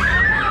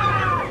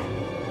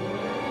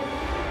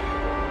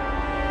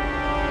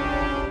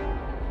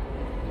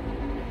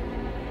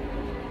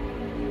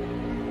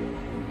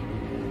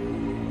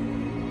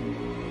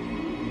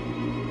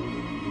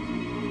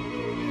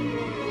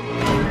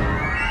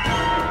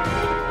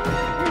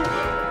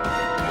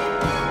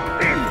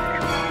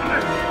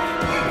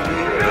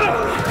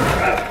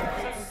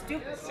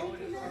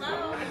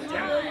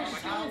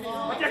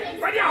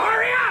 Will you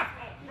hurry up?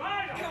 All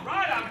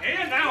right, I'm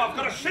here now. I've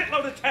got a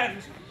shitload of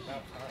tens.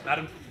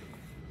 Madam,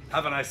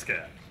 have a nice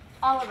scare.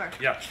 Oliver.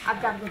 Yeah.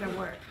 I've got another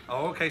word.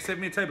 Oh, okay. Save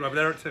me a table over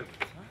there at 2.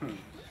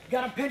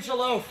 Gotta pinch a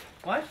loaf.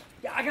 What?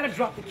 Yeah, I gotta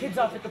drop the kids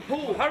off at the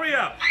pool. Hurry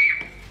up.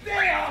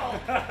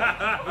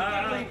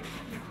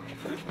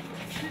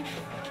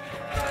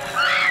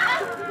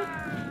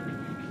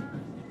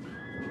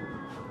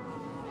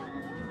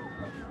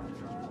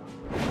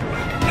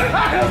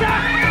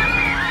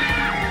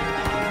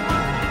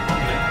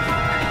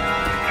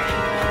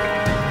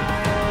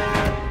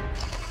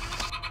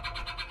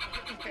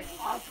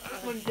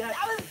 That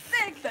was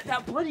sick.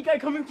 That bloody guy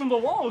coming from the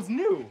wall was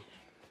new.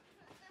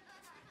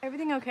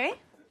 Everything okay?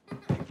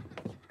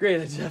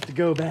 Great, I just have to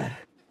go bad.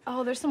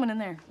 Oh, there's someone in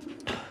there.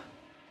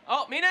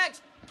 Oh, me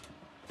next.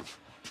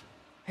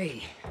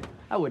 Hey,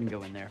 I wouldn't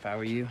go in there if I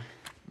were you.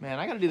 Man,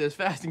 I gotta do this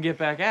fast and get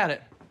back at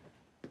it.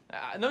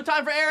 No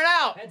time for airing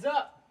out. Heads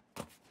up.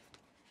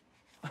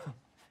 If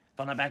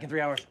I'm not back in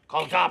 3 hours,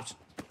 call the cops.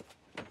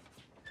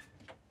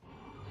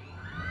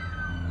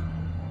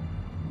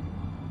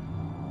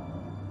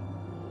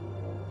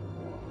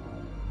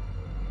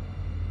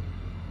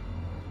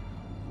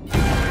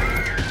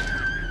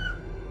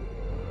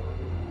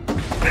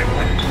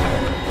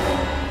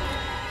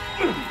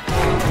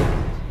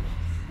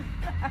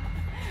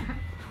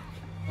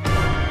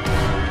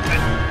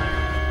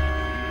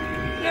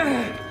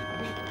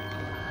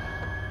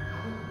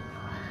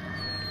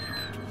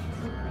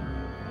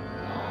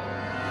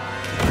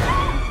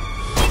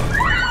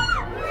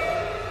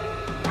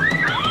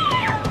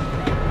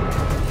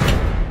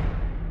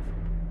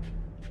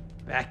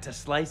 Back to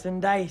slice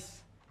and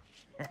dice.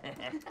 I'm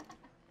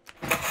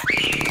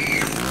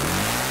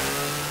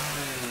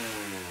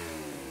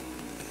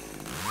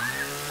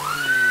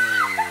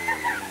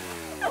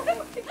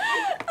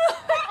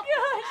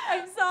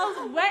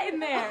so wet in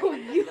there. Oh,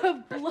 you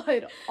have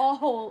blood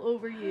all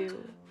over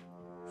you.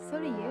 So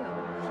do you.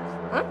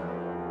 Huh?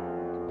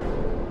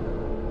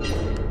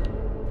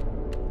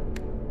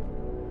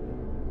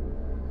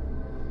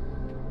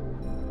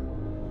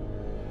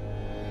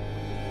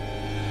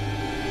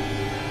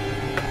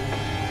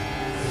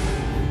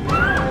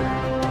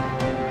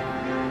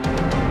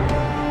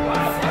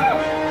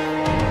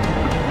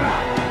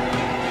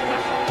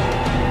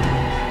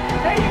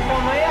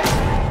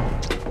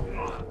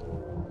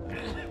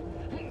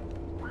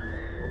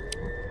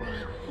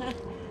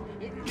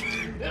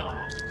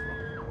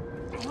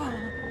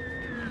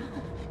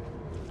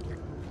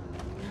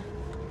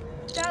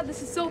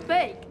 this is so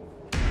fake.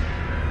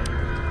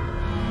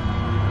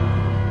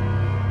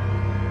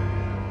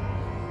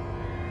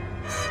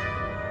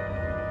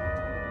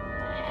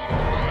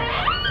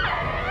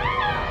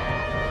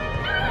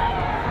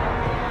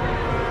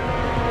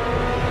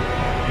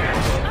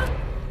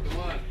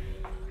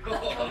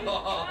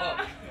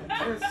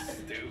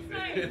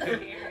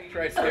 Stupid.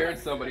 Try scaring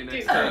somebody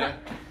next time.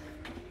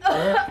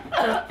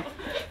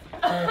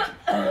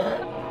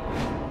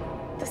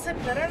 Does it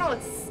better now?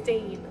 It's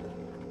stained.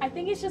 I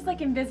think it's just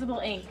like invisible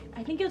ink.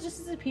 I think it'll just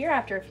disappear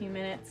after a few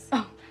minutes.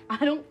 Oh,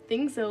 I don't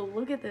think so.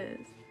 Look at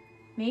this.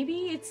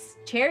 Maybe it's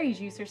cherry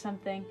juice or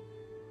something.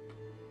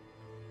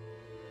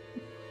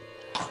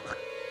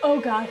 Oh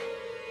God,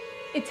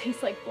 it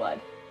tastes like blood.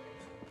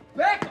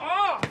 Back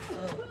off!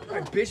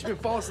 My bitch been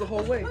false the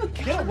whole way.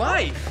 Get a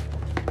life!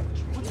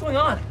 What's going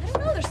on? I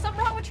don't know, there's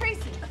something wrong with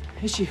Tracy.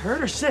 Is she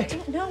hurt or sick? I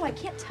don't know, I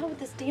can't tell with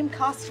this damn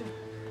costume.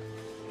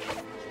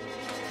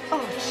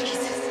 Oh,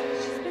 Jesus,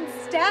 she's been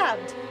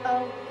stabbed.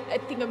 Oh, I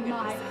think I'm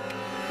gonna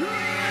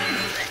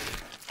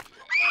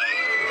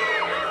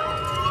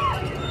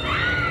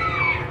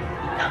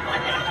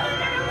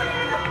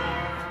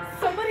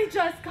Somebody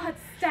just got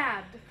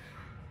stabbed.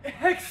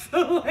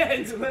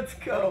 Excellent! Let's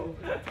go.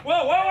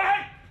 Whoa, whoa,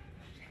 wait!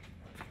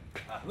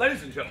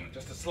 Ladies and gentlemen,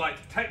 just a slight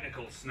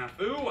technical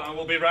snafu. I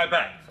will be right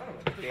back.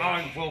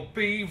 I will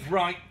be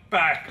right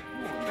back.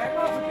 Back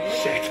off of me.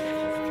 Shit.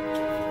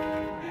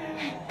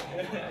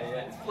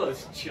 Yeah, it's full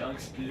of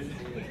chunks, dude.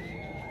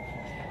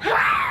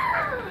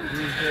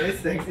 Very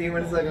sexy. You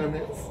want to suck on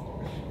this?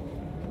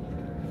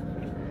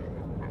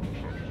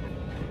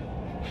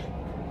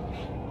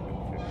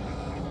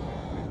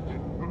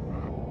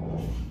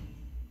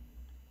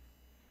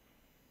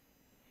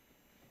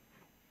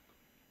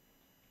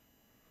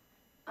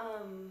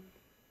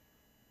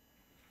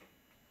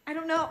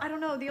 I don't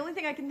know. The only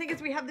thing I can think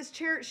is we have this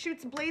chair, it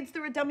shoots blades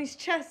through a dummy's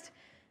chest.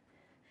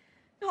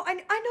 No, I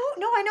know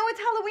it's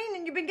Halloween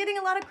and you've been getting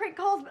a lot of crank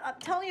calls, but I'm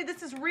telling you,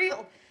 this is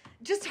real.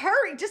 Just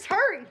hurry.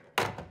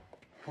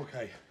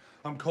 Okay,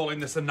 I'm calling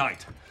this a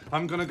night.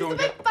 I'm gonna go and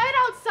There's a get... big fight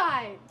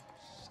outside.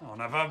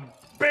 Son of a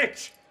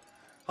bitch!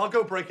 I'll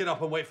go break it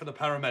up and wait for the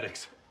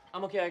paramedics.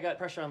 I'm okay, I got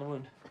pressure on the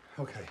wound.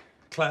 Okay,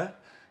 Claire,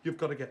 you've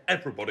got to get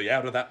everybody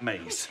out of that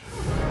maze.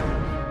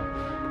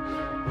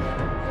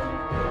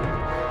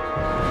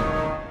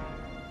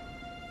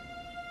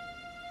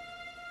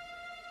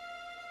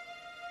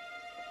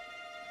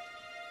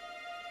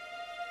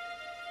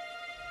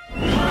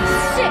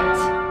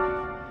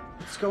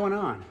 What's going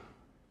on?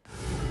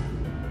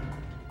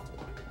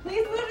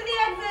 Please move to the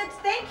exit.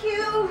 Thank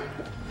you.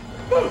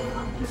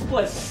 This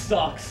place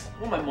sucks.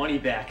 I want my money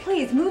back.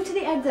 Please move to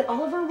the exit.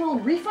 Oliver will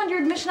refund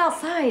your admission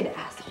outside,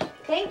 asshole.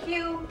 Thank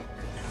you.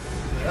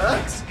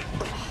 Sucks.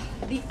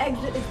 The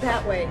exit is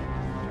that way.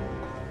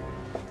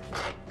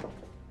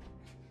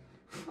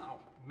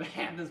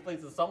 Man, this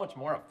place is so much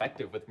more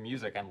effective with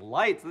music and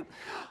lights.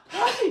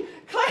 Hey,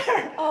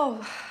 Claire!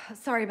 Oh,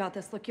 sorry about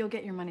this. Look, you'll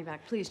get your money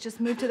back. Please, just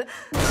move to the...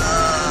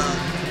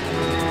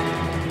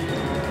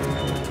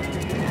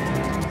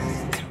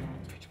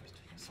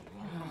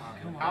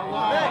 Come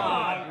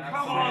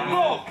on,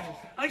 look!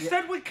 I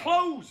said we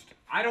closed!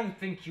 I don't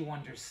think you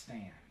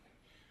understand.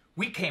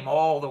 We came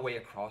all the way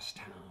across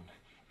town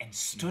and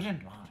stood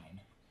in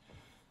line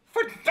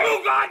for 2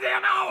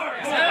 goddamn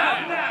hours!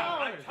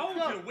 I told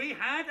you we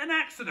had an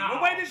accident.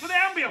 We're waiting for the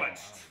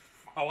ambulance.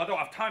 Oh, I don't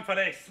have time for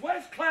this.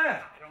 Where's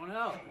Claire? I don't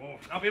know. Oh,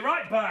 I'll be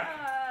right back.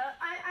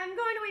 I'm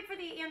going to wait for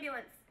the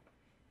ambulance.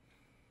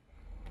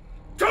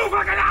 2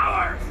 fucking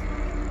hours!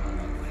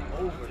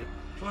 Over.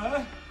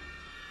 Claire?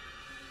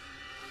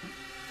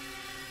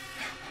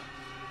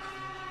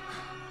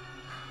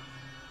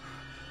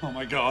 Oh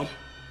my God.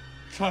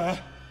 Claire.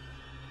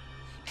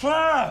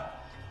 Claire!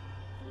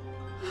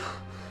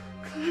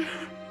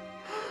 Claire.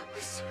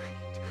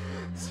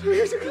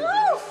 Sweet.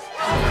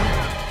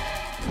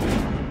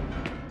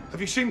 Have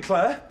you seen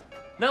Claire?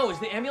 No, is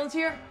the ambulance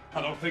here?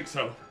 I don't think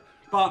so.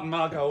 Bart and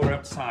Margot are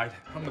outside.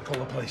 I'm gonna call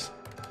the police.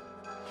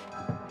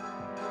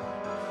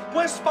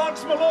 Where's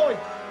Sparks Malloy?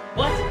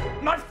 What?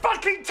 My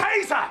fucking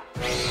taser!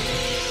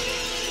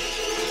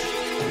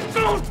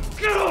 Don't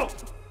go!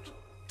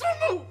 Don't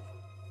move!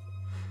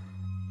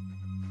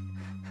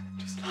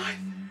 Just lie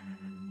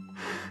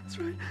there. That's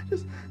right.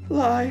 Just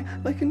lie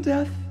like in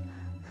death.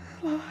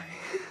 Lie.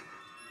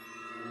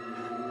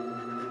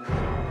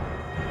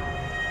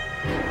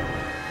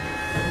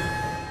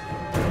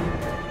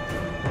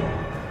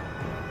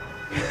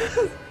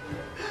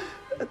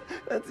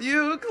 That's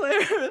you,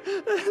 Claire.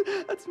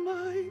 That's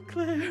my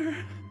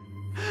Claire.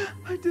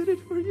 I did it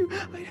for you.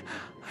 I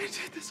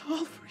did this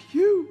all for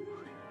you.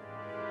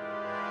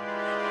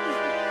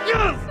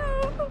 Yes!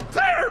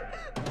 Claire!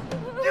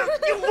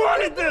 You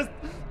wanted this!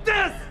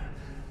 This!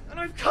 And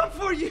I've come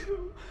for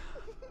you.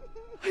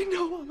 I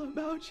know all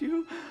about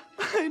you.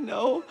 I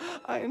know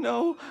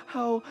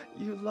how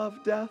you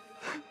love death.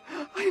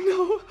 I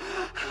know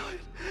how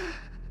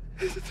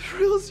it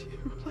thrills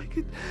you like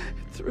it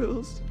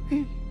thrills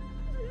me.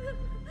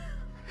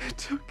 It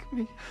took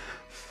me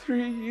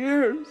 3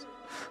 years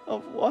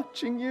of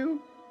watching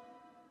you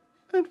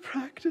and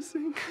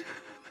practicing.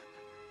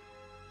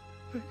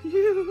 But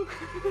you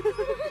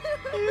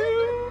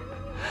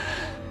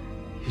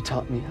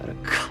taught me how to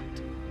cut.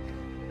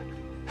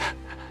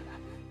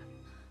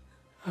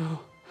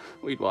 Oh,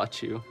 we'd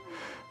watch you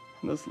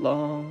on those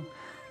long,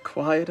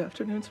 quiet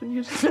afternoons when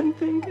you didn't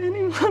think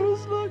anyone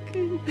was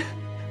looking.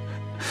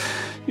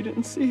 You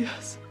didn't see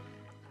us.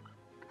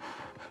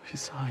 We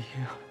saw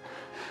you.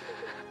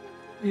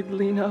 We'd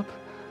lean up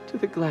to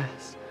the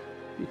glass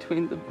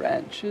between the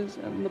branches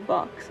and the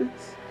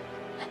boxes.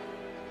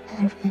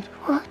 And we'd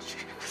watch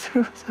you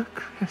through the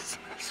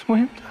Christmas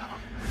window.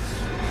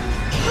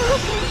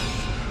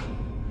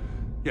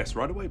 Yes,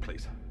 right away,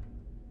 please.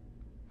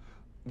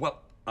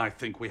 Well, I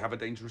think we have a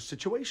dangerous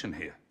situation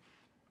here.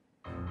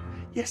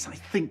 Yes, I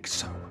think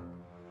so.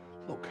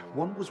 Look,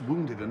 one was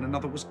wounded and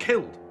another was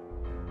killed.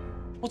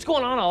 What's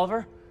going on,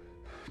 Oliver?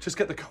 Just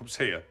get the cops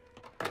here.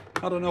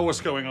 I don't know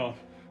what's going on.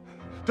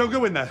 Don't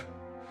go in there.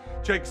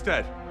 Jake's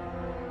dead.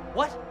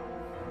 What?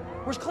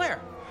 Where's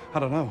Claire? I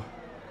don't know.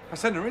 I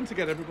sent her in to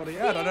get everybody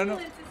out. I don't know.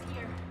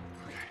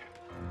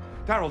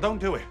 Darryl, don't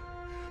do it.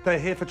 They're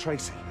here for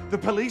Tracy. The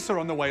police are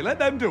on the way. Let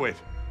them do it.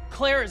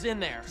 Claire is in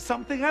there.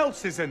 Something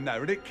else is in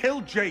there, and it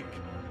killed Jake.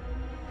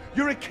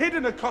 You're a kid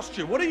in a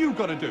costume. What are you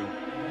gonna do?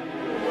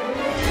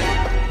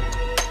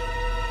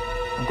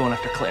 I'm going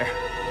after Claire.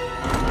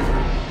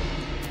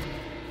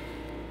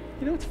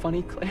 You know what's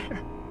funny, Claire?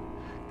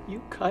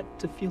 You cut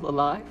to feel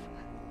alive.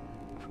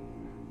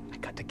 I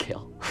cut to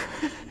kill.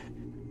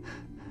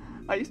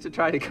 I used to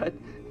try to cut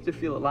to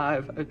feel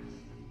alive.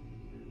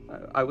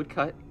 I would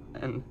cut,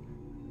 and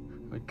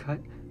I would cut,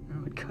 and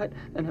I would cut,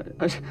 and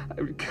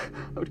I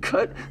would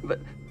cut, but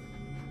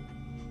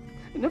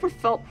it never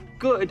felt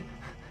good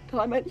till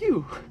I met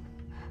you.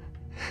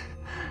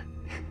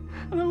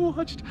 And I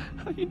watched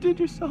how you did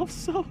yourself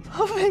so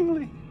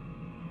lovingly.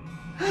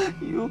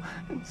 You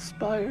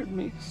inspired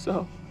me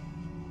so.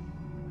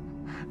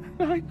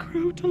 And I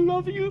grew to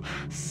love you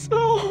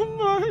so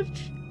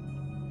much.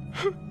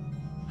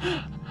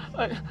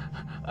 I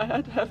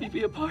had to have you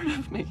be a part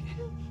of me.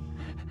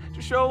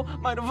 To show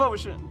my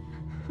devotion.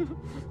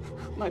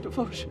 My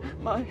devotion.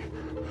 My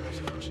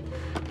devotion.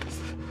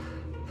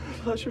 The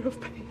pleasure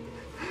of pain.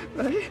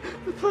 Right?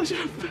 The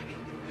pleasure of pain.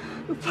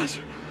 The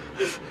pleasure.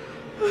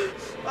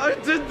 I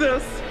did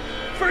this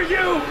for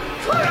you,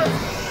 Claire!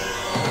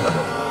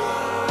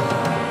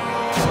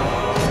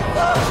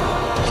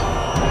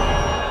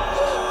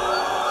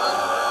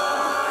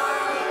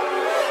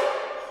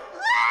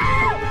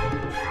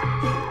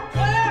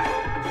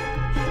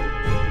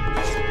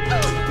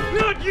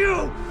 Not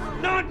you!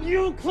 Not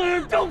you,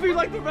 Claire! Don't be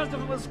like the rest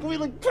of them, a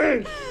squealing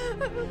pig!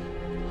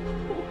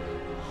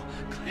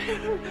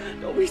 Claire,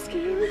 don't be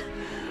scared.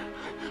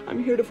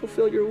 I'm here to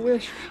fulfill your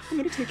wish. I'm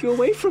gonna take you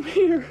away from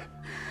here.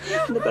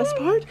 And the best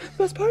part,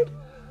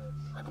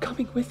 I'm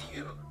coming with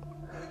you.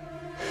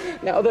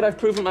 Now that I've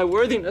proven my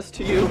worthiness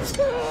to you,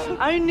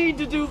 I need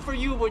to do for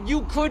you what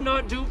you could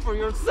not do for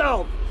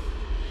yourself.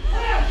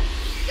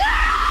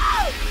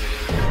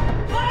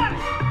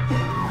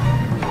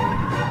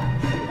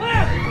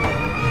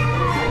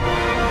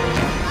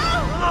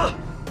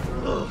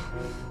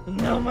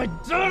 Now, my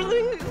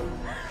darling,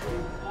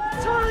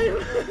 time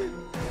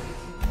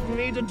for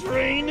me to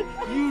drain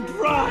you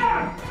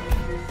dry.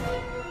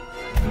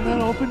 And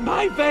then open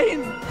my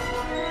veins.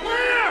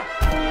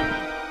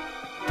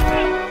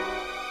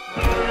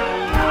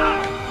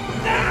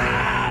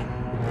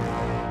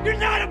 You're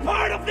not a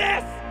part of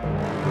this!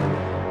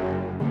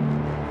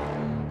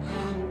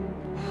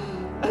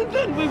 And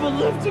then we will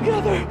live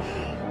together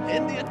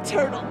in the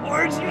eternal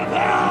orgy of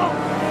hell!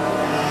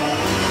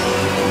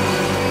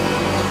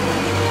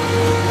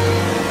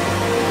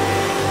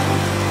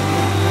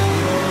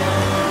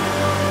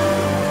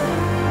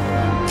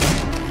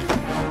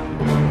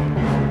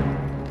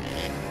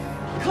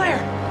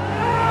 Claire!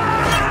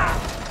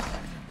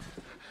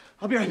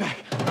 I'll be right back.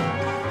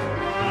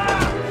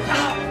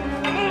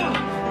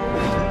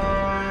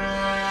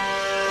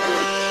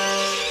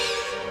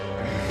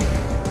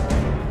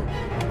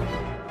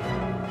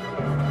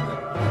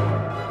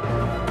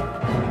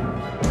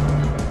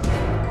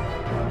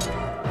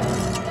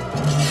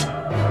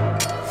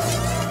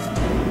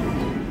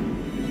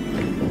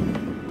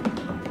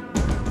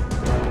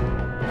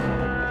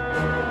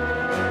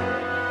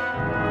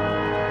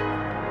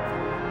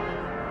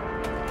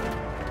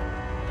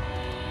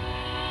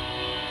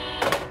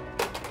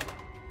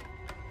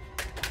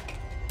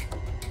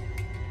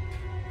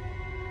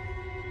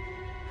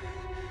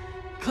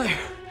 Claire!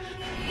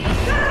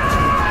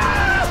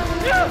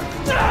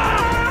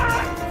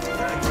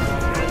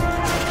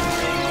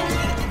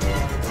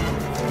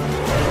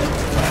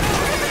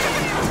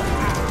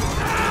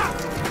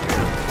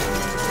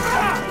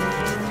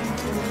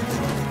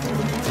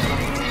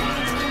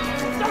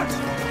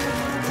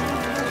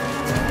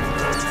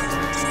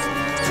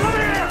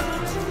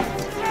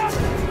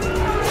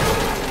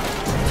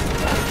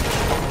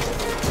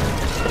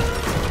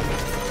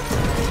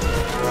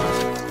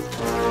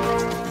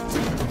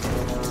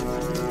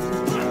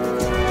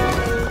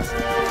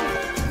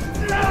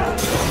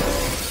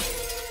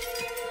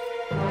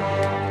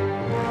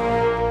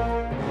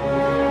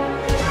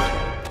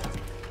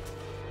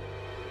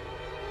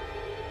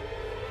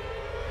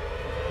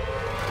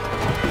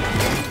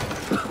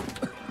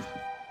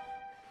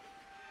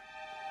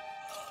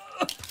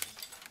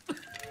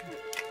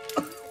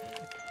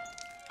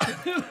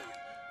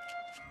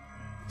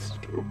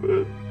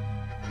 Stupid.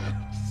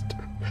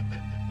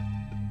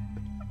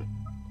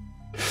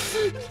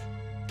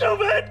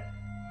 Stupid!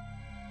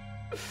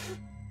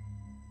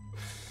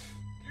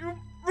 You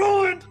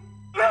ruined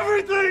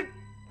everything!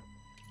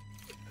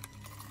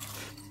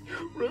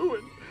 You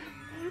ruined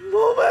my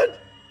moment!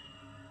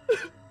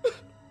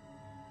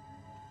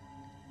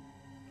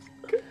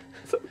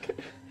 It's okay.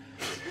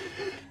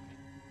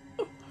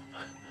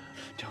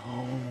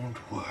 Don't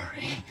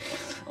worry.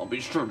 I'll be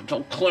sure to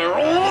tell Claire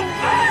all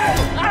about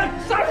it!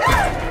 I'm sorry!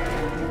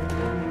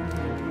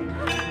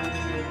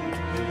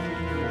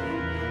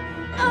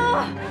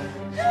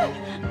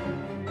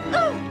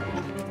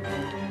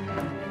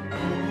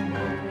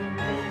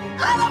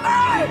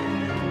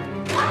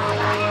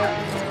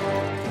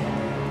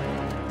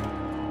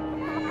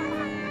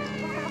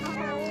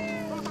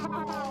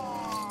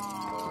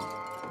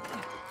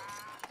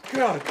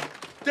 God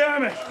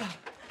damn it!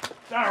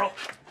 Darryl!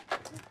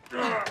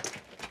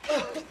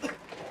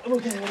 I'm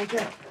okay, I'm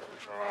okay.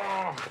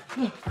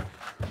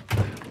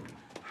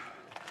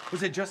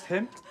 Was it just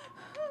him?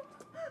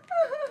 The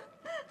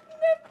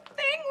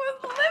thing was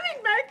living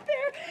back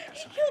there.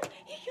 He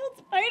killed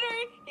Spider.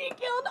 He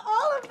killed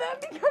all of them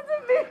because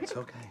of me. It's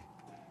okay.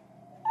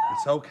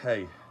 It's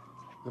okay.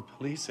 The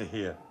police are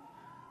here.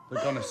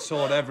 They're gonna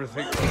sort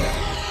everything.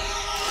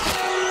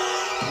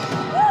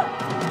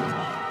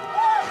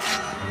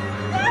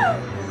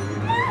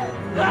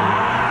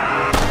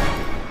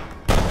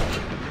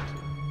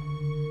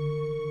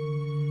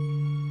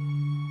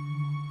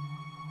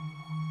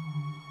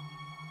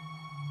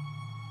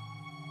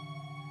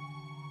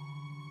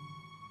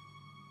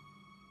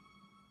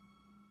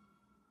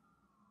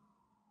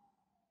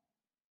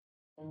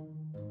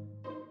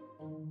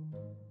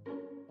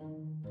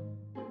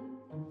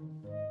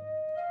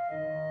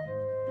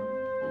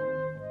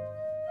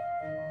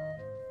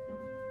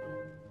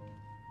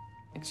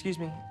 Excuse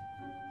me.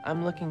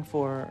 I'm looking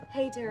for...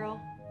 Hey, Darryl.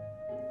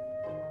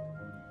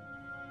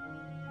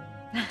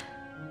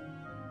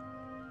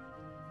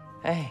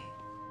 Hey.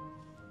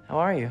 How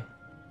are you?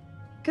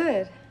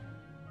 Good.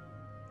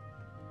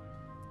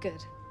 Good.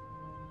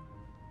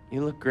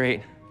 You look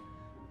great.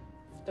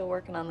 Still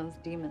working on those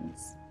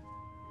demons.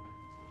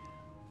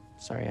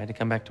 Sorry I had to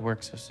come back to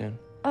work so soon.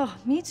 Oh,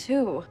 me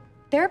too.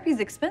 Therapy's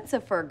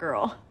expensive for a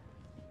girl.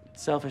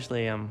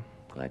 Selfishly, I'm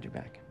glad you're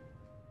back.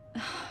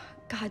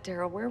 God,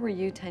 Darryl, where were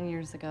you 10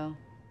 years ago?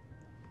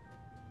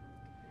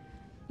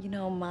 You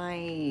know,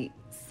 my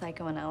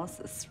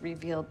psychoanalysis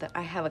revealed that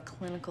I have a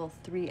clinical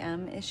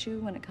 3M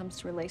issue when it comes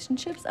to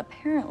relationships.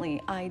 Apparently,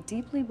 I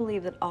deeply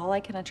believe that all I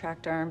can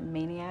attract are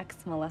maniacs,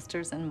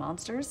 molesters, and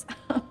monsters.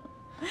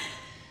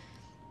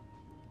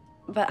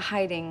 But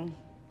hiding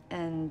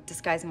and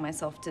disguising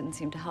myself didn't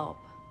seem to help.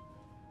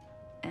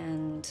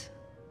 And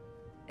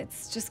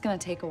it's just gonna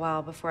take a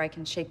while before I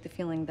can shake the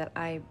feeling that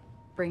I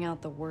bring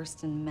out the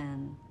worst in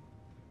men.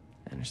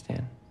 I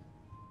understand.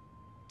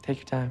 Take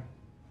your time.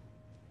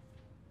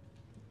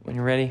 When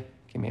you're ready,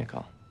 give me a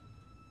call.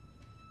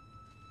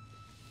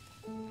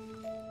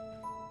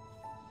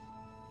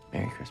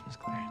 Merry Christmas,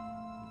 Claire.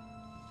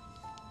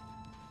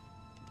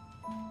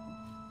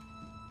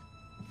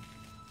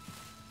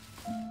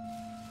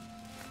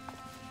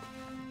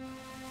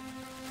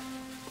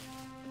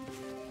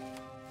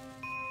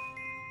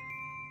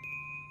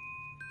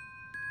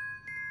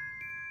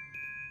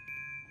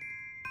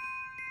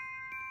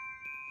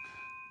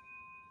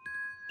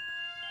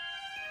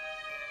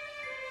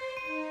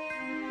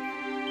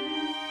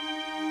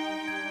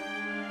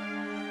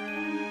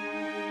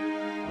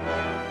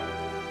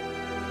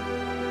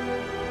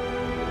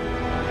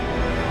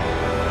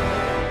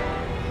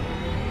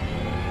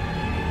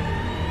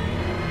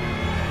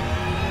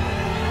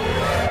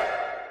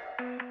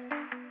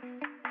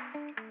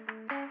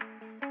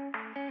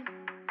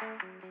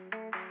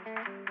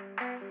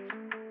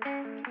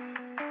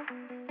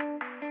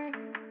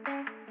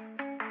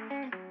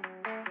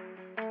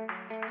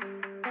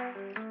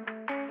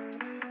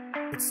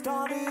 It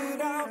started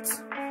out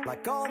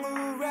like all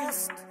the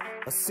rest,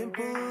 a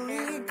simple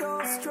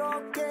ego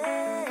stroking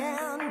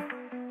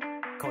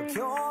called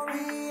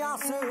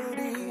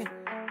curiosity.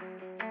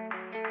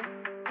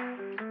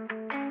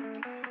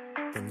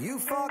 Then you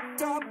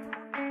fucked up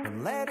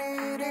and let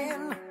it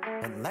in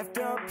and left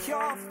a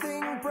pure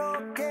thing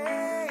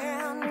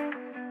broken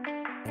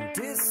and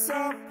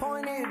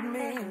disappointed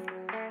me.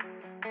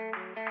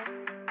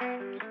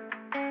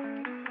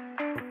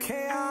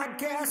 Okay, I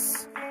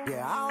guess,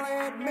 yeah,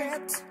 I'll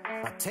admit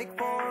I take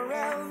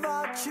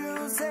forever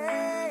choosing.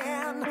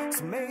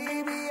 So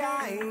maybe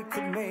I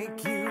could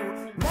make you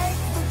make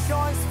the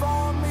choice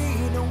for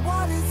me. Now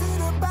what is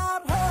it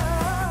about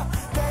her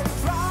that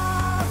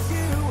drives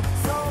you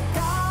so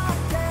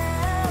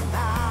goddamn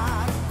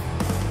mad?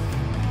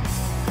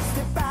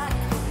 Step back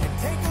and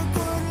take a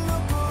good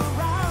look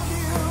around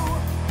you.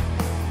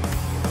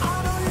 I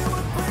know you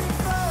would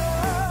prefer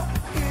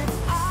if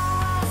I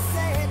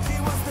said she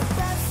was the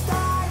best I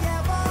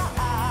ever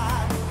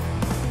had.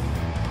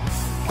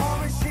 Or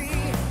is she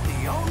the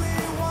only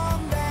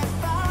one that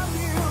found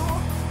you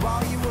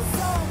while you were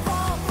so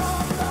far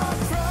from the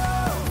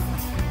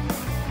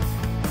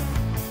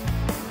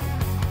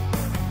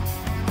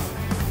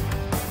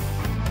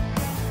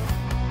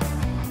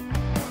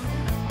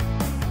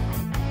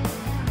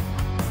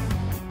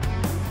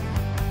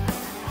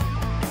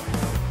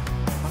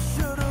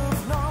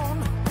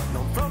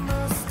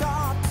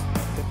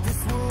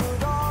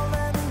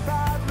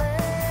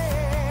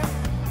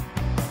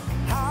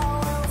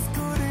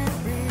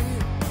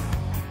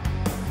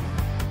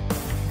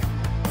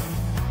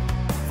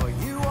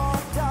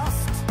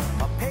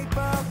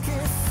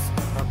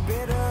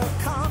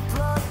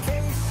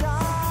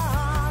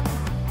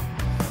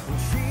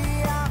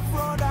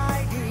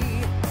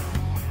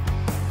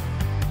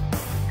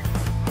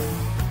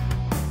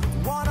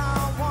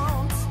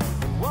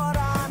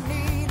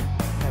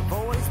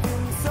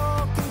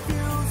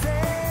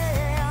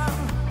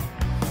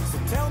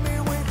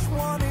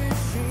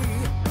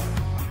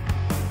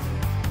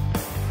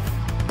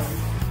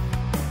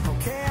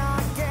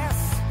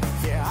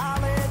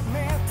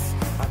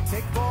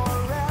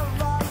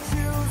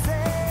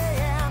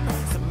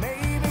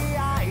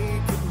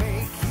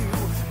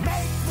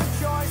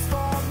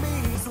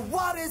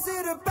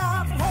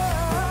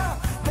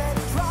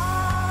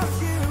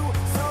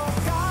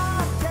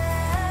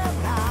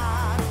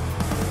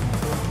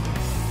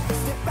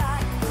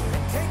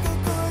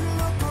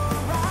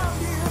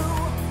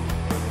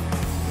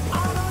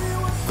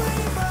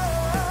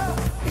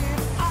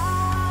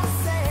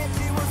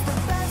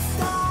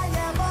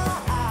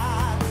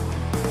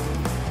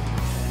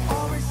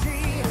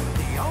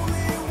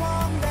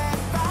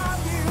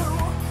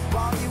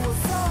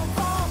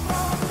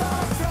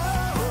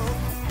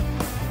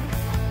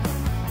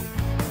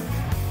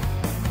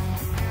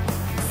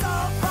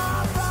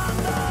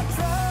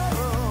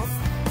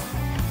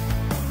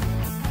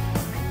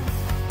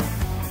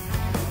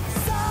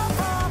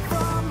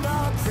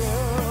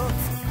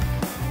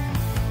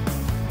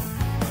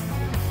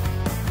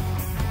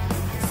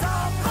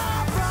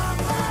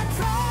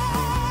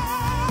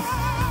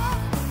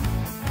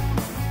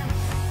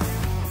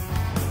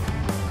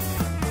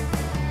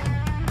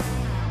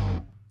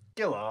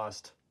Get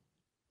lost.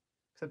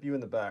 Except you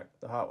in the back,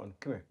 the hot one.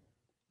 Come here.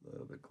 A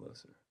little bit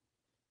closer.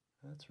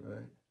 That's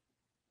right.